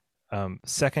to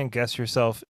second guess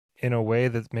yourself in a way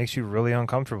that makes you really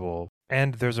uncomfortable.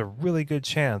 And there's a really good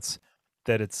chance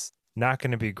that it's not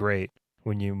going to be great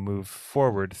when you move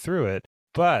forward through it.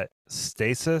 But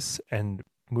stasis and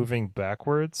moving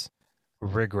backwards,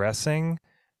 regressing,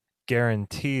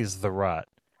 guarantees the rot.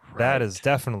 That is Right.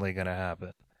 definitely going to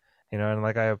happen. And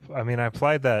like I mean, I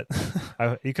applied that.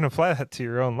 You can apply that to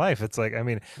your own life. It's like, I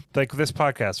mean, like this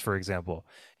podcast, for example,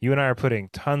 you and I are putting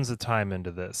tons of time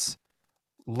into this,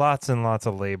 lots and lots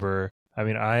of labor. I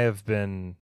mean, I have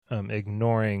been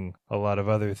ignoring a lot of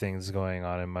other things going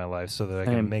on in my life so that I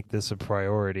can Same. make this a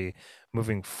priority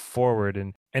moving forward,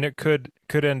 and it could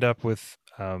end up with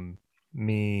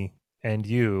me and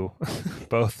you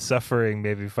both suffering,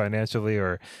 maybe financially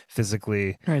or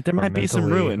physically All right. There or might be some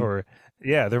mentally, ruin. or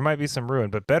yeah, there might be some ruin,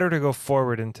 but better to go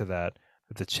forward into that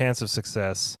with the chance of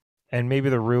success, and maybe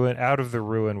the ruin, out of the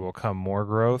ruin will come more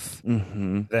growth,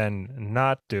 Mm-hmm. then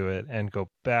not do it and go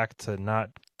back to not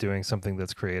doing something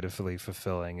that's creatively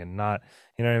fulfilling and not,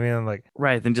 you know what I mean? Like,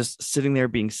 Right. Then just sitting there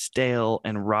being stale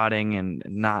and rotting and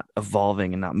not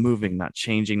evolving and not moving, not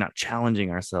changing, not challenging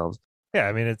ourselves. yeah,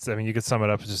 I mean, you could sum it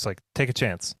up as just like take a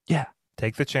chance, Yeah.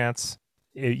 take the chance.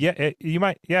 It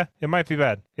might be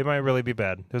bad. It might really be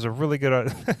bad. There's a really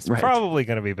good, it's Right. probably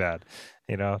going to be bad,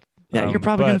 you know? Yeah. You're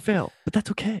probably going But to fail, but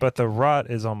that's okay. the rot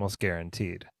is almost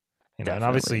guaranteed. And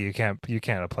obviously Definitely. you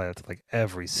can't apply that to like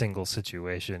every single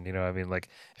situation. I mean, like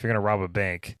if you're gonna rob a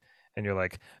bank and you're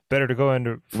like better to go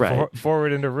into Right.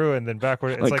 forward into ruin than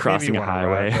backward, it's Like like maybe you crossing a want to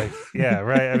rot. highway. Like yeah,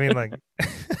 right. I mean, like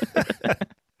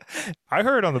I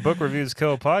heard on the Book Reviews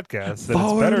Kill podcast that it's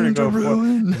Forward better to into go for.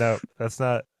 ruin. No, that's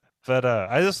not. But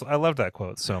I love that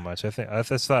quote so much. I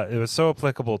just thought it was so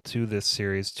applicable to this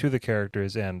series, to the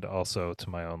characters, and also to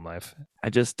my own life.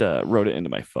 I just wrote it into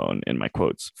my phone in my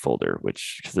quotes folder,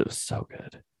 which because it was so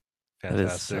good. That is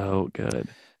Fantastic. so good.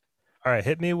 All right,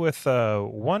 hit me with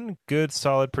one good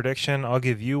solid prediction. I'll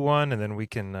give you one, and then we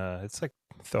can. It's like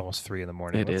almost 3 in the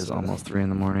morning. It Let's. is almost 3 in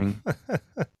the morning.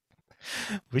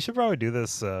 We should probably do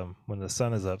this when the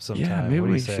sun is up Yeah, sometime. maybe What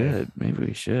do you we say? should. Maybe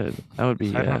we should. That would be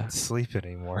I don't have to sleep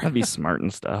anymore. that'd be smart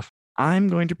and stuff. I'm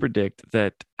going to predict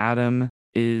that Adam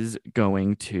he's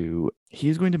going to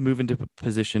move into a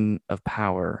position of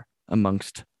power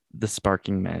amongst the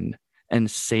sparking men and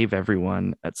save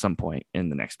everyone at some point in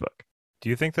the next book. Do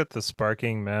you think that the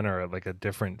Sparking Men are like a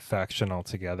different faction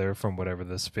altogether from whatever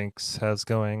the Sphinx has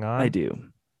going I on? do.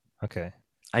 Okay.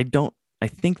 I don't I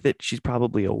think that she's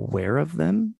probably aware of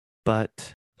them,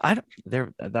 but I don't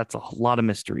there that's a lot of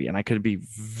mystery and I could be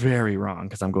very wrong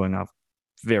because I'm going off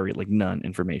very like none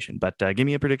information. But give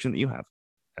me a prediction that you have.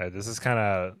 This is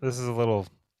a little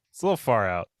it's a little far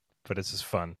out, but it's just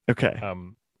fun. Okay.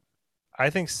 Um,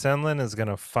 I think Senlin is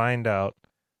gonna find out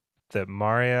that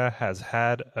Maria has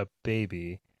had a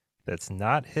baby that's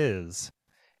not his,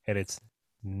 and it's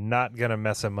not going to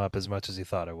mess him up as much as he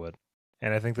thought it would.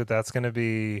 And I think that that's going to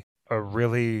be a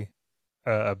really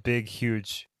a big,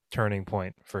 huge turning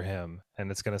point for him,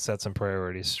 and it's going to set some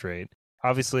priorities straight.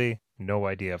 Obviously, no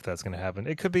idea if that's going to happen.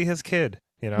 It could be his kid,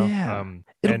 you know. Yeah.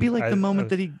 It'll be And like the moment I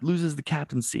that he loses the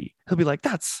captaincy. He'll be like,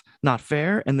 that's not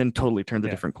fair. And then totally turn the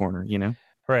yeah, different corner, you know?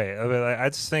 right. I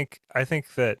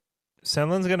think that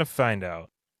Senlin's gonna find out,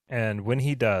 and when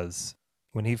he does,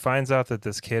 when he finds out that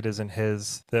this kid isn't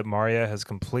his, that Maria has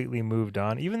completely moved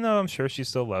on, even though I'm sure she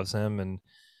still loves him, and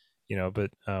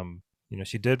but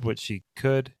she did what she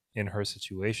could in her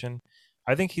situation.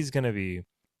 I think he's gonna be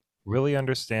really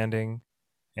understanding,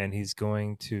 and he's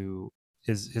going to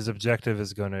his objective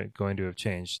is going to have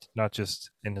changed, not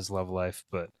just in his love life,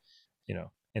 but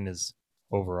in his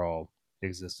overall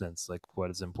existence, like what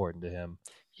is important to him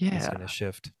is Yeah. going to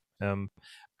shift. Um,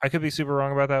 I could be super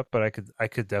wrong about that, but I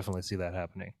could definitely see that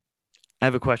happening. I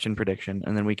have a question prediction,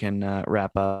 and then we can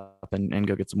wrap up and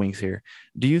go get some wings here.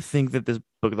 Do you think that this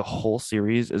book, the whole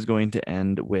series, is going to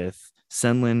end with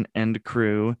Senlin and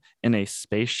crew in a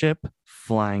spaceship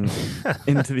flying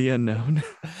into the unknown?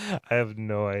 I have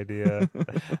no idea.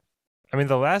 I mean,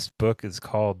 the last book is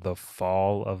called The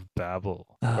Fall of Babel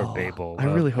or Oh, Babel, I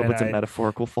really hope and it's a I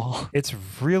metaphorical fall. it's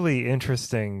really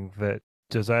interesting that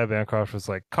Josiah Bancroft was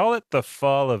like, call it The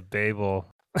Fall of Babel.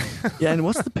 Yeah, and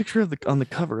what's the picture of the on the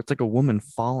cover? It's like a woman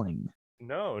falling.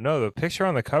 No, the picture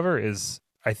on the cover is,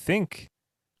 I think,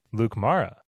 Luke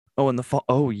Mara. Oh, in the fall.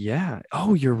 Oh, yeah.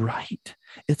 Oh, you're right.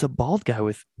 It's a bald guy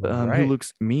with who Right.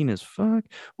 looks mean as fuck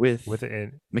with With it,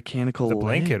 the mechanical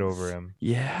blanket over legs. him.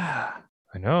 Yeah.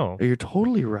 I know. You're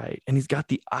totally right. And he's got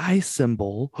the eye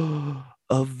symbol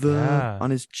of the Yeah. on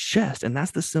his chest, and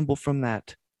that's the symbol from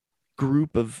that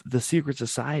group of the secret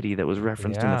society that was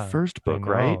referenced in the Yeah. first I book,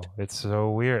 right? know. It's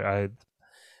so weird.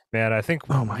 Man, I think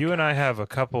Oh my you and I gosh. have a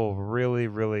couple really,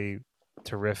 really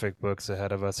terrific books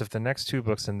ahead of us. If the next two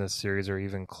books in this series are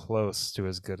even close to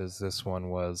as good as this one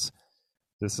was,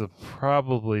 this will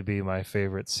probably be my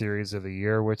favorite series of the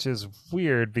year, which is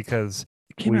weird because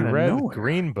It came we out of read nowhere.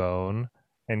 Greenbone,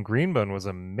 and Greenbone was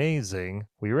amazing.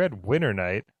 We read Winter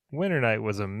Night. Winter Night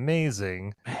was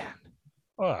amazing. Man,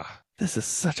 Ugh, this is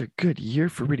such a good year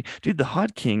for reading. Dude, the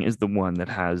Hot King is the one that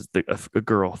has a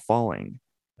girl falling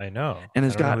I know. and I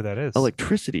has don't know got who that is.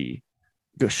 electricity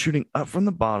goes shooting up from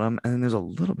the bottom, and then there's a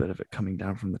little bit of it coming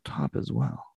down from the top as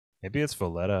well. Maybe it's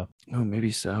Valletta. Oh,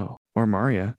 maybe so. Or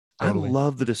Maria. I Totally.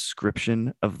 love the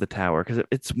description of the tower because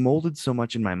it's molded so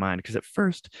much in my mind. Because at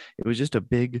first it was just a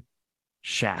big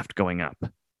shaft going up,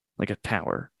 like a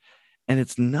tower, and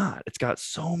it's not. It's got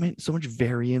so much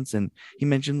variance, and he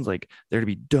mentions like there to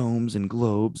be domes and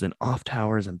globes and off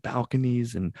towers and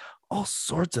balconies and all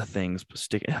sorts of things.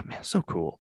 Oh, man, so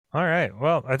cool. All right.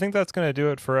 Well, I think that's going to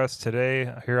do it for us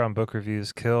today here on Book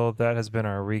Reviews Kill. That has been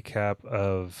our recap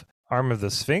of Arm of the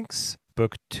Sphinx,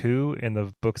 Book 2 in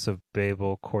the Books of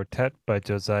Babel Quartet by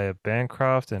Josiah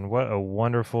Bancroft. And what a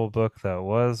wonderful book that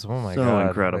was. Oh my So God. Like,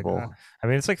 incredible. I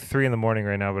mean, it's like 3 in the morning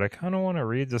right now, but I kind of want to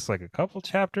read just like a couple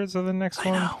chapters of the next I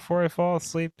one know. before I fall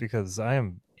asleep because I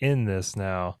am in this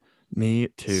now. Me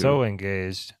too. So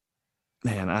engaged.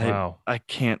 Man, Wow. I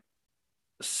can't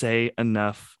say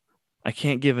enough. I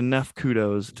can't give enough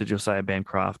kudos to Josiah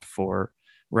Bancroft for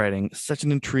writing such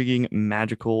an intriguing,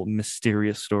 magical,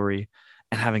 mysterious story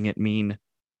and having it mean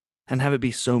and have it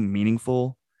be so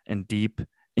meaningful and deep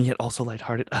and yet also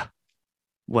lighthearted.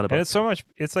 What a And book.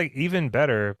 it's like even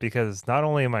better because not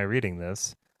only am I reading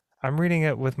this, I'm reading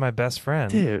it with my best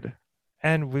friend. Dude.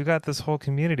 And we've got this whole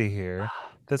community here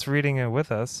that's reading it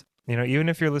with us. You know, even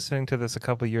if you're listening to this a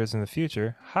couple years in the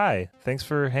future, hi, thanks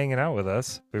for hanging out with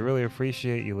us. We really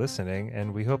appreciate you listening,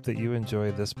 and we hope that you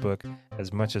enjoy this book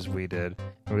as much as we did.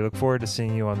 And we look forward to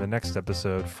seeing you on the next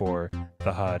episode for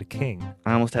The Hod King.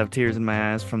 I almost have tears in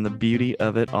my eyes from the beauty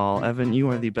of it all. Evan, you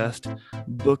are the best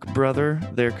book brother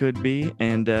there could be,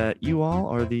 and you all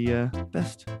are the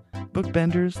best book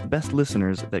benders, the best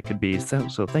listeners that could be.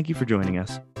 So thank you for joining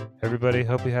us. Everybody,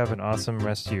 hope you have an awesome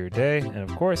rest of your day, and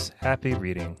of course, happy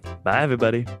reading. Bye,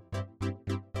 everybody.